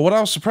push. Well, what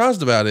I was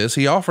surprised about is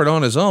he offered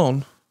on his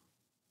own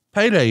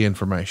payday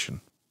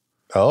information.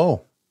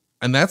 Oh.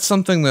 And that's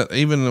something that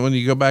even when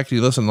you go back and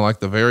you listen to like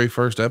the very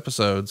first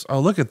episodes, oh,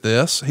 look at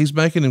this. He's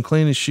making him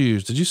clean his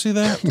shoes. Did you see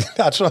that?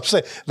 That's what I'm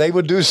saying. They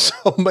would do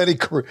so many,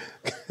 do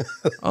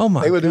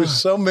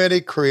so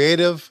many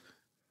creative,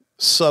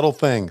 subtle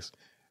things.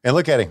 And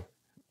look at him.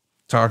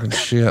 Talking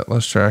shit.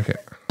 Let's track it.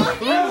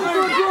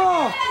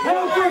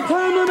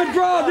 Time limit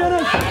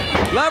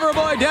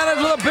Loverboy Dennis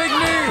with a big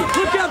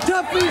knee. Look how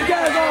tough these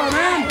guys are,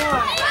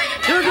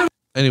 man.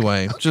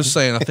 Anyway, just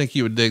saying, I think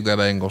you would dig that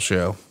angle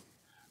show.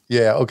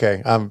 Yeah,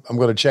 okay. I'm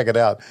going to check it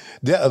out.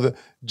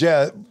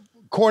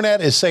 Cornette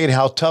is saying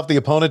how tough the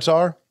opponents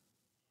are.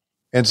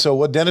 And so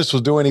what Dennis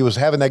was doing, he was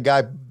having that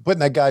guy, putting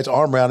that guy's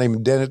arm around him,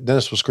 and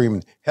Dennis was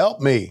screaming, help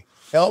me,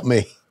 help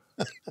me.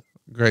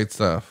 Great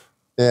stuff.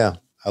 Yeah,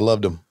 I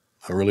loved him.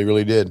 I really,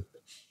 really did.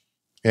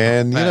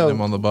 And, patting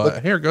him on the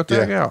butt. Here, go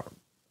tag out.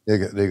 There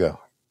you go.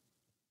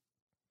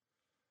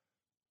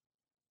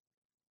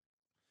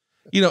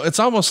 You know, it's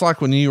almost like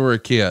when you were a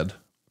kid,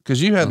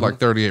 because you had like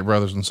 38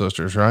 brothers and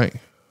sisters, right?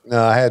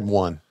 No, I had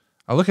one.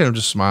 I look at him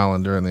just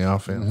smiling during the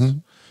offense.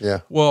 Yeah.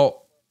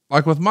 Well,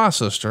 like with my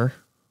sister,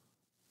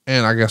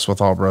 and I guess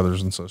with all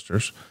brothers and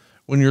sisters,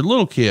 when you're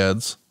little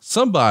kids,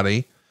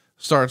 somebody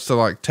starts to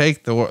like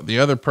take the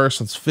other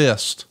person's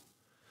fist.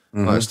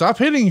 Like, stop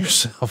hitting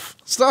yourself.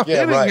 Stop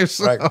hitting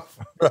yourself.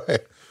 Right.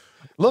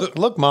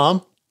 Look,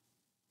 Mom.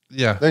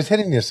 Yeah. They're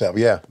hitting yourself.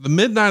 Yeah. The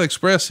Midnight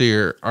Express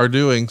here are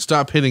doing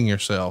stop hitting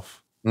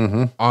yourself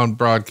on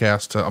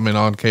broadcast.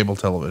 On cable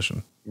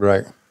television.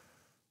 Right.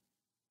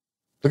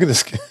 Look at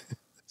this guy.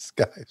 This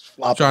guy's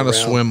flopping trying to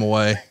around. swim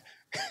away.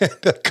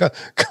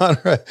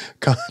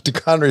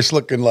 Conrad's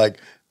looking like,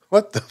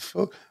 what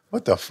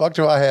the fuck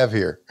do I have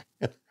here?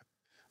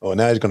 Oh,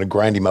 now he's going to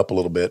grind him up a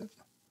little bit.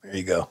 There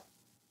you go.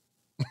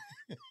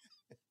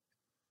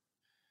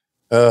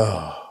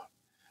 Oh,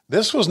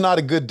 this was not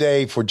a good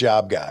day for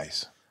job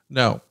guys.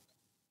 No.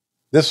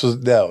 This was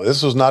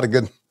not a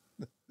good.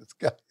 This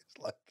guy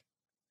is like,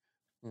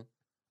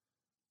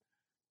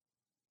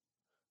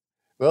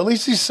 well, at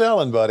least he's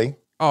selling, buddy.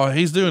 Oh,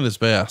 he's doing his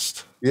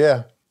best.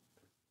 Yeah.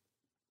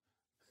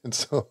 And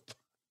so,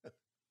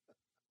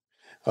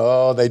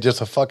 oh, they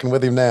just are fucking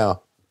with him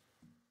now.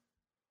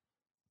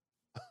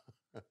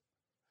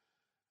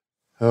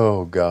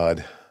 Oh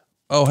God.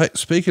 Oh, hey,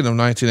 speaking of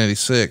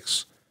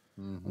 1986,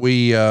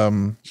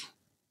 we're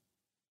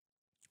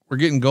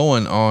getting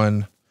going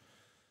on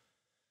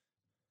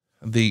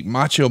the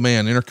Macho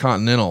Man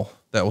Intercontinental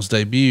that was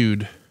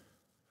debuted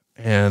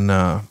in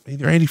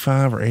either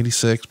 85 or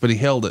 86, but he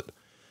held it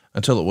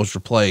until it was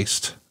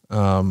replaced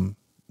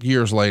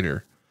years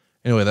later.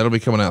 Anyway, that'll be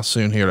coming out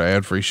soon here to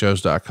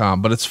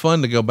adfreeshows.com, but it's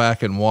fun to go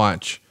back and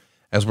watch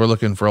as we're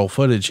looking for old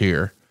footage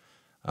here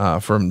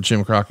from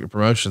Jim Crockett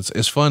Promotions.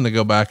 It's fun to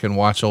go back and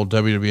watch old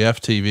WWF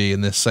TV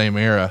in this same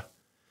era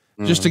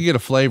just to get a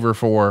flavor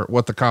for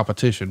what the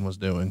competition was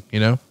doing, you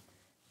know?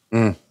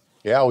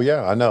 Yeah. Oh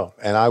yeah, I know.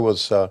 And I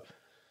was,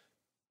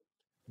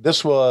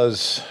 this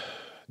was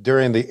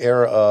during the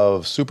era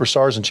of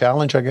Superstars and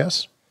Challenge, I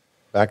guess,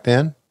 back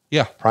then.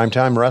 Yeah.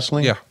 Primetime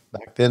wrestling. Yeah.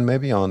 Back then,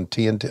 maybe on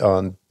TNT,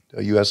 on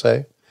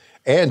USA,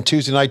 and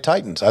Tuesday Night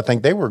Titans. I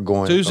think they were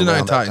going. Tuesday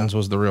Night Titans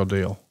was the real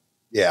deal.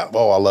 Yeah.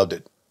 Oh, I loved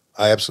it.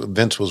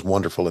 Vince was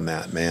wonderful in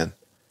that, man.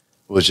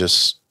 It was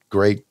just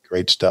great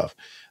stuff.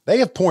 They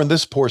have poured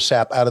this poor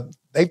sap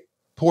they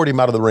poured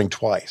him out of the ring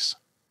twice.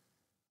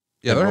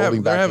 Yeah.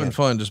 They're having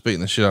fun just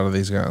beating the shit out of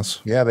these guys.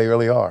 Yeah, they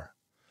really are.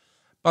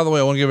 By the way,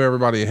 I want to give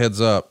everybody a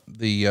heads up.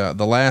 The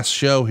last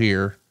show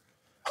here,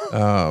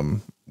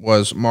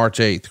 was March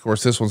 8th. Of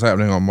course, this one's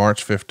happening on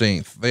March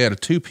 15th. They had a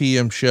 2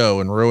 p.m. show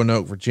in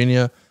Roanoke,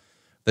 Virginia.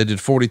 They did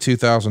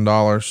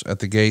 $42,000 at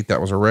the gate. That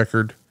was a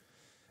record.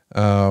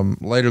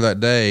 Later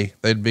that day,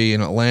 they'd be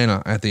in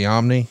Atlanta at the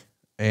Omni,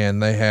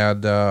 and they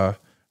had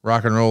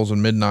Rock and Rolls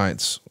and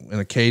Midnights in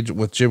a cage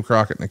with Jim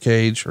Crockett in a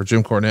cage, or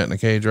Jim Cornette in a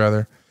cage,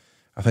 rather.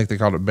 I think they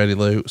called it Betty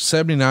Lou.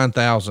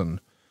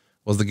 79,000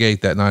 was the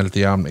gate that night at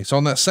the Omni. So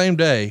on that same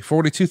day,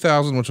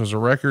 42,000, which was a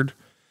record,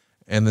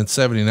 and then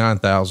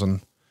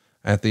 79,000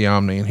 at the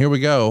Omni. And here we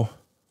go.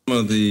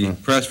 Of the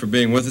press for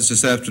being with us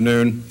this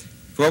afternoon.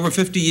 For over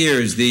 50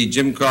 years, the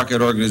Jim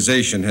Crockett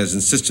organization has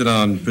insisted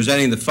on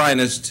presenting the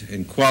finest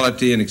in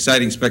quality and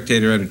exciting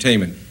spectator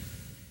entertainment.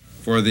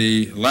 For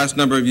the last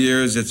number of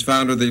years, its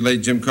founder, the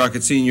late Jim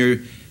Crockett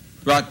Sr.,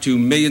 brought to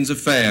millions of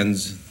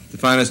fans the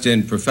finest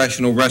in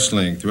professional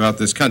wrestling throughout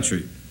this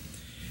country.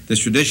 This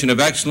tradition of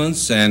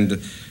excellence and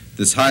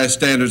this highest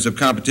standards of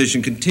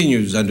competition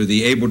continues under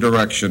the able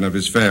direction of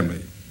his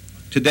family.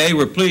 Today,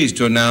 we're pleased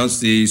to announce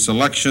the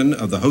selection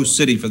of the host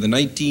city for the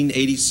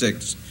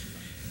 1986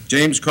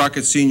 James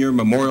Crockett Sr.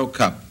 Memorial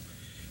Cup,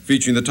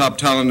 featuring the top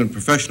talent in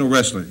professional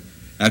wrestling.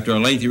 After a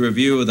lengthy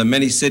review of the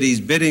many cities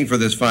bidding for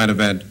this fine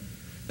event,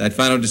 that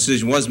final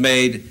decision was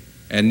made,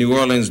 and New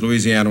Orleans,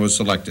 Louisiana was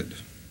selected.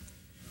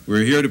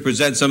 We're here to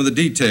present some of the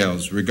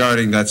details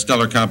regarding that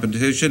stellar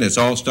competition, its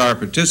all-star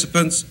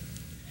participants,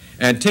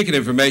 and ticket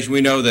information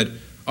we know that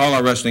all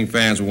our wrestling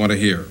fans will want to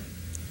hear.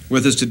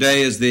 With us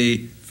today is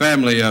the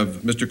family of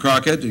Mr.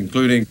 Crockett,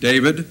 including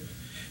David,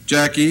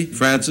 Jackie,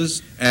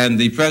 Francis, and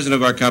the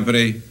president of our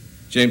company,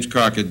 James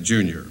Crockett,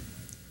 Jr.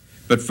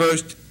 But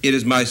first, it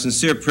is my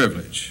sincere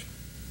privilege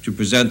to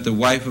present the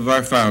wife of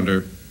our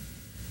founder,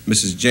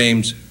 Mrs.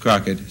 James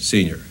Crockett,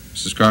 Sr.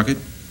 Mrs. Crockett?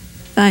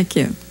 Thank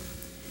you.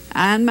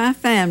 I and my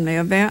family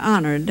are very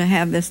honored to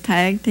have this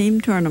tag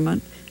team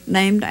tournament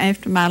named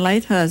after my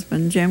late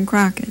husband, Jim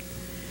Crockett.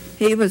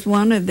 He was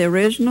one of the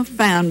original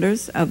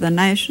founders of the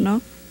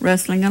National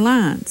Wrestling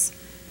Alliance,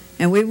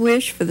 and we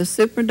wish for the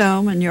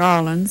Superdome in New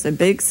Orleans a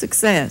big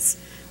success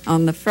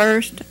on the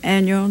first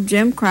annual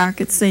Jim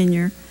Crockett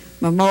Senior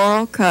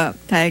Memorial Cup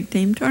Tag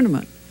Team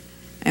Tournament.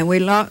 And we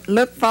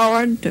look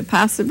forward to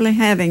possibly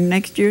having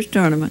next year's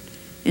tournament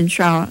in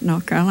Charlotte,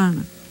 North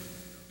Carolina.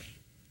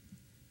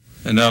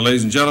 And now,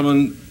 ladies and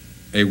gentlemen,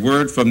 a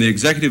word from the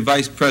Executive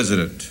Vice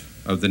President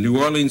of the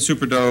New Orleans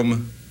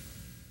Superdome,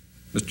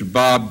 Mr.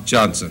 Bob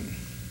Johnson.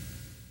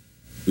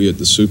 We at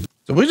the Super.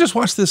 Did we just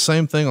watch this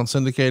same thing on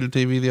syndicated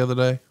TV the other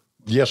day?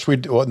 Yes, we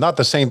well, not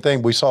the same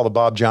thing. We saw the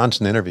Bob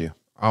Johnson interview.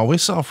 Oh, we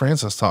saw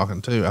Francis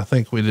talking too. I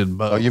think we did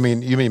both. Oh, you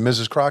mean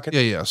Mrs. Crockett?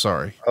 Yeah.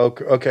 Sorry.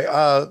 Okay.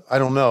 I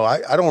don't know.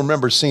 I don't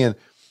remember seeing,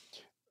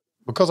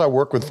 because I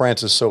worked with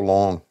Francis so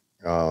long,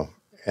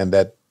 and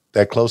that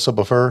close up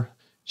of her,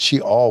 she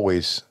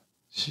always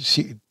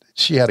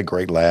she had a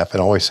great laugh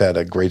and always had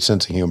a great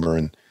sense of humor,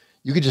 and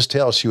you could just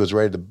tell she was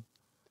ready to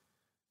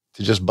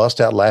just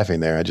bust out laughing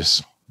there.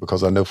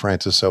 Because I know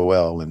Francis so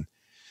well, and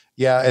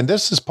yeah, and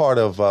this is part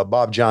of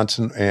Bob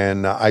Johnson,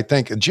 and I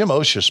think Jim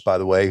Oshus, by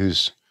the way,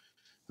 who's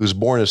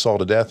bored us all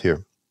to death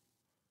here,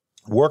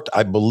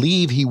 I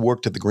believe he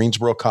worked at the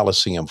Greensboro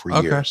Coliseum for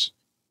years.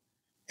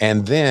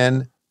 And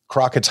then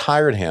Crockett's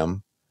hired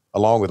him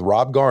along with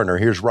Rob Garner.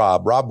 Here's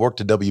Rob. Rob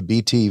worked at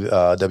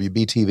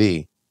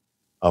WBTV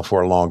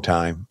for a long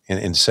time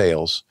in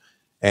sales.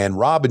 And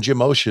Rob and Jim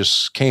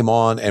Oshus came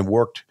on and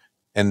worked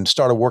and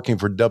started working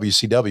for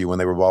WCW when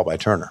they were bought by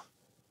Turner.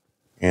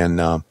 And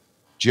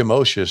Jim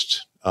Oshus,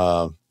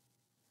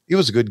 he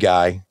was a good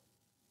guy.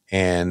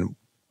 And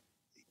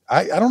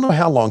I don't know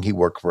how long he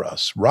worked for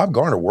us. Rob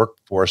Garner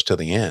worked for us to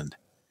the end.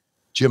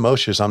 Jim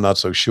Oshus, I'm not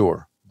so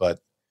sure.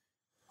 But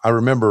I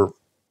remember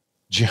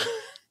Jim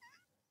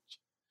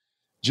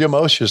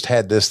Oshus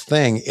had this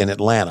thing in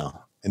Atlanta,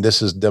 and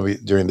this is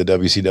during the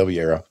WCW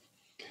era.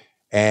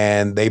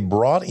 And they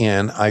brought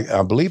in,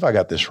 I believe I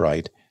got this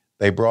right,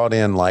 they brought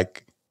in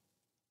like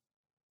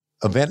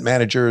event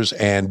managers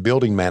and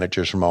building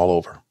managers from all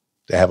over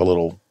to have a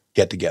little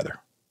get-together.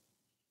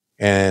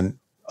 And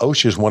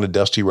Oshus wanted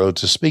Dusty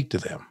Rhodes to speak to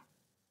them.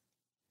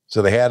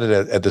 So they had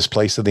it at this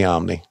place of the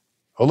Omni.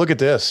 Oh, look at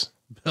this.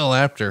 Bill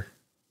Apter.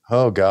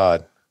 Oh,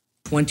 God.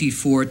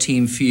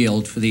 24-team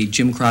field for the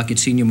Jim Crockett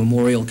Senior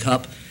Memorial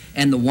Cup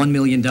and the $1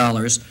 million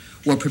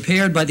were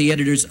prepared by the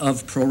editors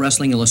of Pro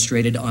Wrestling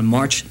Illustrated on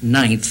March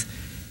 9th.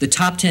 The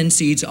top 10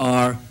 seeds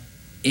are,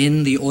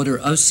 in the order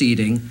of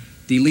seeding,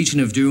 the Legion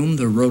of Doom,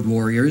 the Road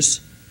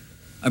Warriors,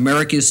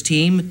 America's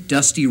Team,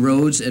 Dusty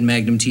Rhodes and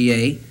Magnum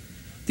TA,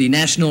 the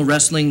National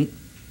Wrestling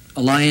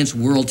Alliance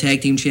World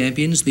Tag Team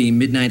Champions, the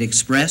Midnight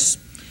Express,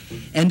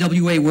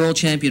 NWA World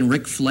Champion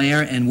Ric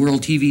Flair and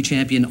World TV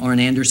Champion Arn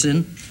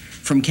Anderson,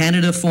 from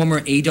Canada,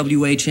 former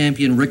AWA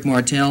Champion Rick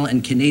Martel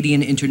and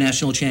Canadian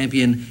International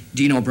Champion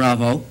Dino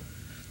Bravo,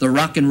 the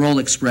Rock and Roll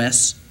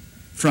Express,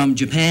 from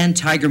Japan,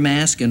 Tiger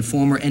Mask and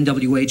former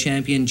NWA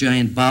Champion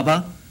Giant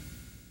Baba.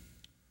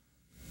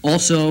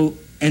 Also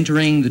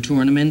entering the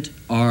tournament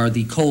are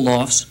the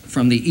Koloffs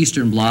from the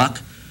Eastern Bloc,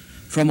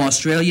 from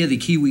Australia, the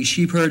Kiwi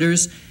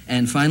Sheepherders,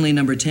 and finally,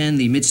 number 10,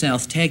 the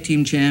Mid-South Tag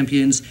Team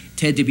Champions,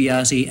 Ted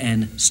DiBiase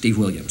and Steve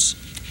Williams.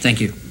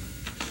 Thank you.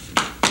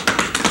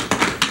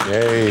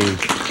 Yay.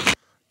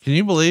 Can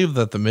you believe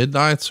that the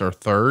Midnights are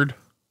third?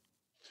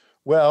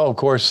 Well, of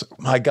course,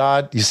 my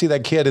God, you see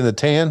that kid in the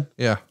tan?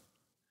 Yeah.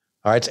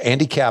 All right, it's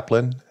Andy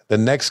Kaplan. The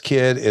next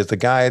kid is the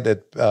guy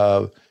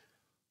that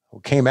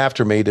came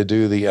after me to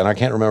do and I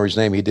can't remember his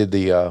name. He did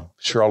the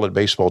Charlotte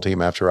baseball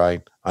team after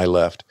I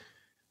left.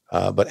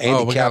 But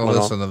Andy we Kaplan.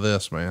 Gotta listen to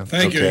this, man.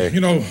 Thank you. You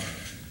know,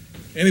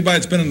 anybody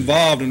that's been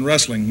involved in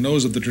wrestling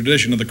knows of the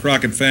tradition of the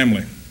Crockett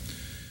family.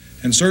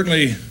 And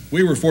certainly,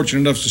 we were fortunate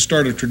enough to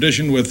start a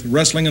tradition with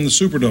wrestling in the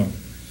Superdome.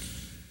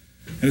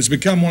 And it's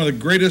become one of the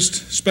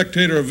greatest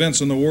spectator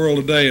events in the world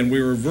today, and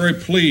we were very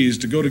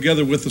pleased to go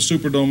together with the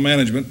Superdome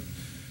management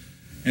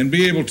and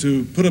be able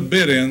to put a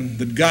bid in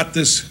that got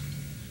this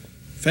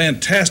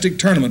fantastic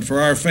tournament for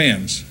our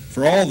fans,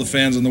 for all the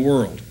fans in the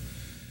world.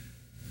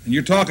 And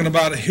you're talking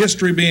about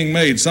history being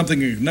made, something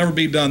that could never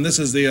be done. This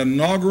is the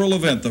inaugural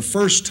event, the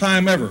first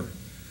time ever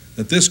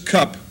that this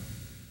cup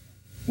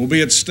will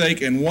be at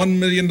stake in $1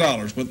 million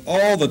with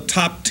all the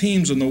top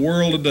teams in the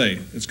world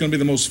today. It's going to be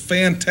the most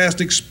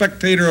fantastic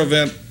spectator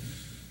event,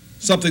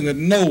 something that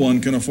no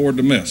one can afford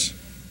to miss.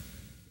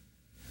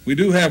 We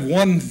do have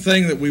one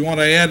thing that we want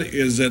to add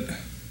is that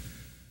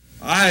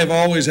I have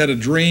always had a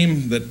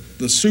dream that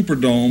the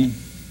Superdome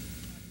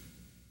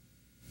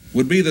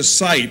would be the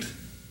site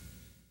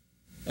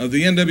of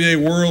the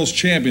NWA World's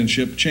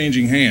Championship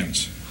changing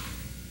hands.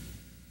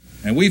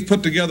 And we've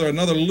put together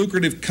another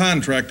lucrative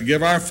contract to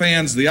give our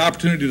fans the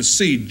opportunity to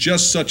see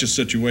just such a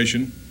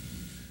situation.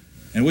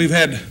 And we've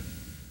had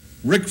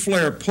Ric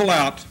Flair pull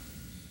out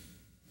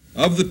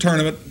of the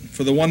tournament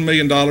for the $1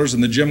 million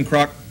in the Jim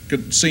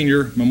Crockett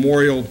Senior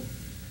Memorial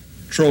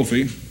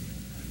Trophy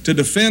to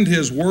defend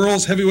his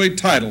world's heavyweight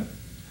title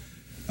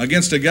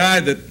against a guy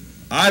that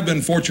I've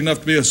been fortunate enough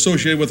to be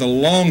associated with a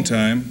long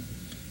time,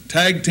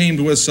 tag teamed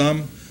with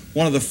some,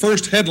 one of the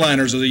first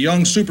headliners as a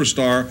young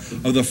superstar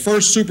of the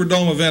first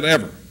Superdome event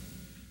ever.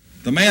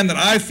 The man that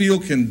I feel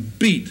can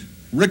beat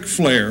Ric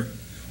Flair,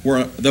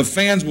 where the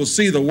fans will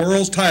see the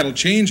world's title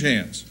change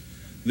hands.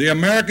 The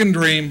American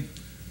Dream,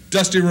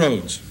 Dusty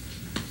Rhodes.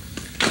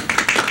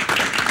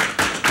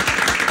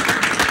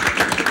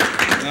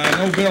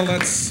 I know, Bill,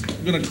 that's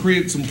going to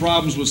create some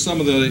problems with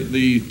some of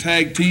the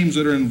tag teams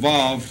that are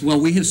involved. Well,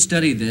 we have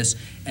studied this,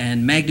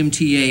 and Magnum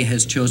TA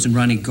has chosen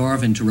Ronnie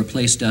Garvin to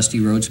replace Dusty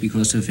Rhodes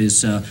because of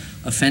his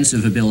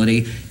offensive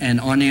ability,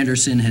 and Arn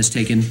Anderson has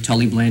taken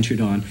Tully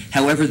Blanchard on.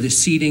 However, the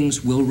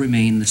seedings will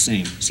remain the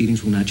same.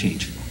 Seedings will not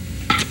change.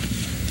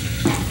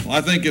 Well,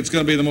 I think it's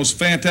going to be the most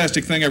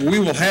fantastic thing ever. We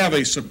will have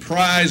a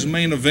surprise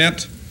main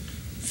event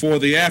for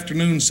the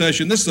afternoon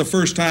session. This is the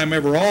first time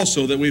ever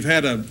also that we've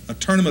had a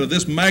tournament of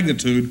this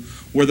magnitude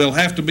where there'll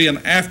have to be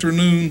an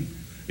afternoon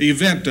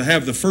event to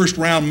have the first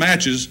round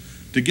matches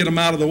to get them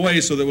out of the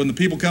way so that when the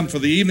people come for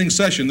the evening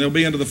session, they'll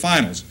be into the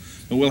finals.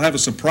 But we'll have a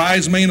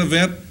surprise main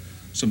event,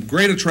 some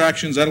great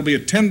attractions. That'll be a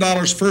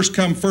 $10 first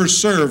come,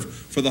 first serve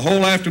for the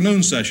whole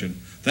afternoon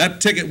session.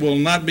 That ticket will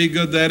not be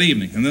good that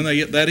evening. And then they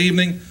get that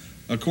evening,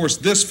 of course,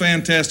 this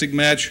fantastic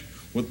match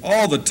with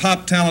all the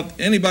top talent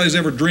anybody's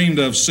ever dreamed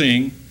of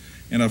seeing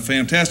in a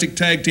fantastic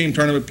tag team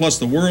tournament, plus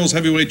the World's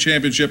Heavyweight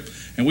Championship,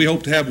 and we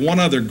hope to have one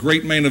other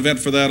great main event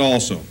for that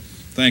also.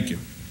 Thank you.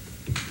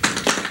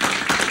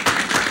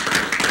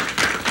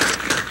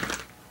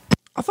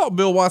 I thought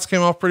Bill Watts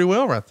came off pretty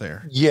well right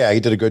there. Yeah,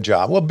 he did a good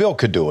job. Well, Bill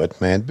could do it,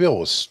 man. Bill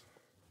was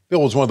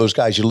one of those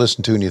guys you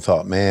listened to and you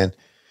thought, man,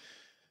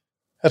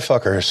 that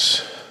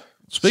fucker's.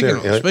 Speaking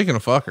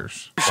of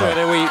fuckers.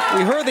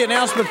 We heard the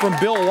announcement from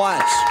Bill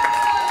Watts.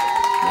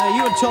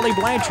 You and Tully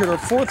Blanchard are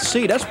fourth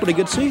seed. That's a pretty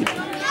good seed.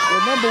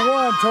 Well, number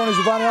one, Tony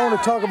Schiavone, I want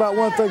to talk about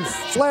one thing.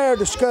 Flair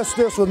discussed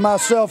this with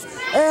myself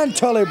and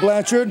Tully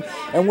Blanchard,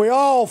 and we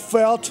all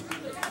felt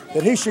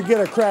that he should get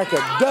a crack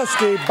at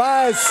Dusty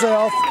by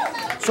himself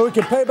so he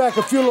can pay back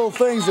a few little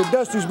things that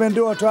Dusty's been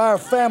doing to our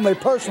family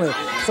personally.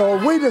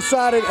 So we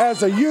decided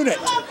as a unit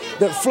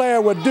that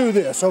Flair would do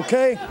this,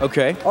 okay?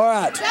 Okay. All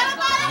right.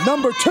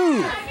 Number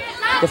two,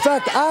 the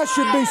fact I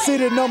should be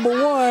seated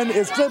number one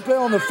is simply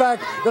on the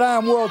fact that I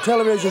am world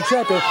television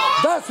champion.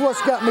 That's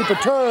what's got me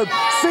perturbed.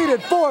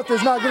 Seated fourth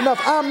is not good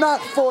enough. I'm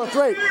not fourth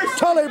rate.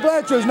 Tully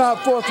Blanchard's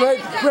not fourth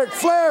rate. Ric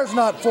Flair's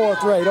not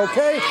fourth rate,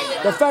 okay?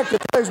 The fact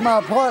that he's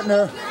my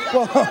partner,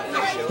 well,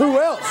 who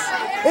else?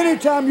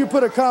 Anytime you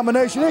put a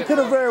combination, it could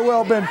have very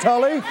well been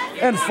Tully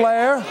and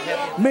Flair,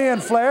 me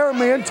and Flair, or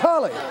me and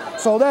Tully.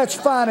 So that's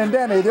fine and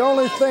dandy. The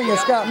only thing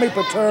that's got me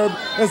perturbed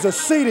is the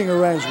seating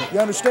arrangement. You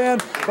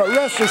understand? But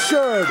rest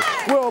assured,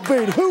 we'll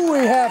beat who we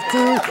have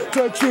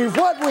to achieve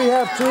what we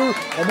have to,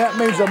 and that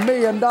means $1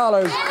 million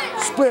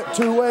split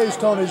two ways,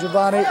 Tony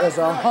Schiavone, as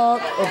a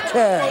hunk of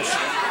cash.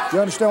 You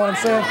understand what I'm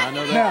saying? I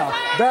know that. Now,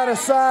 that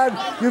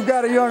aside, you've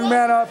got a young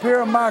man up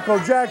here, Michael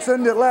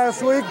Jackson, that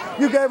last week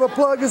you gave a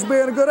plug as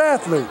being a good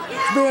athlete,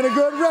 as being a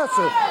good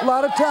wrestler, a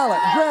lot of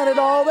talent. Granted,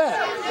 all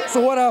that.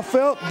 So what I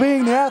felt,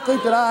 being the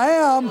athlete that I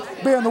am,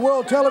 being the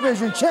world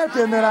television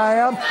champion that I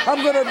am,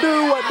 I'm going to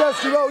do what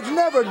Dusty Rhodes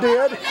never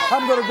did.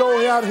 I'm going to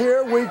go out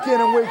here week in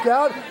and week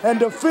out and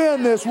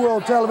defend this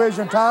world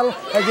television title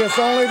against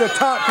only the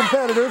top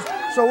competitors.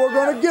 So we're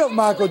going to give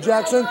Michael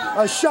Jackson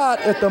a shot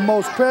at the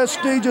most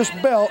prestigious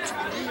belt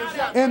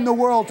in the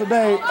world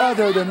today,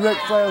 other than Ric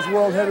Flair's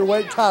World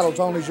Heavyweight title,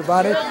 Tony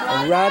Schiavone,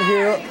 and right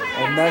here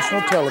on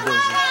national television.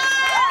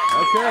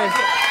 Okay.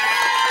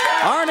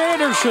 Arn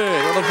Anderson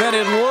will defend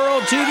his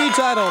World TV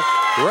title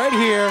right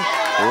here,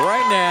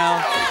 right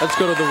now. Let's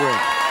go to the ring.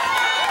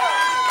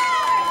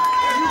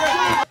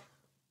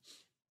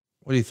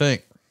 What do you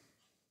think?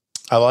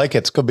 I like it.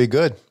 It's going to be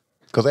good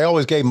because they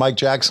always gave Mike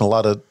Jackson a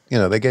lot of,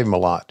 they gave him a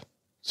lot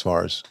as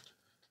far as,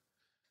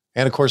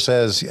 and of course,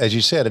 as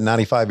you said, at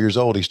 95 years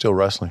old, he's still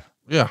wrestling.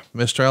 Yeah.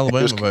 Mr.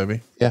 Alabama,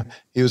 baby. Yeah.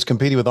 He was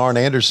competing with Arn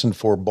Anderson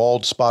for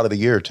Bald Spot of the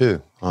Year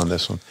too on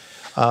this one.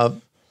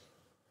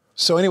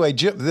 So anyway,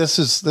 Jim, this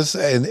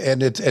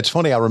and it's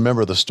funny. I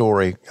remember the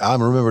story. I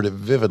remembered it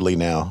vividly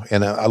now.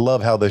 And I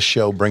love how this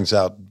show brings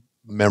out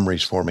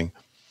memories for me.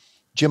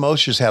 Jim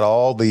Osher's had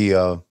all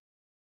the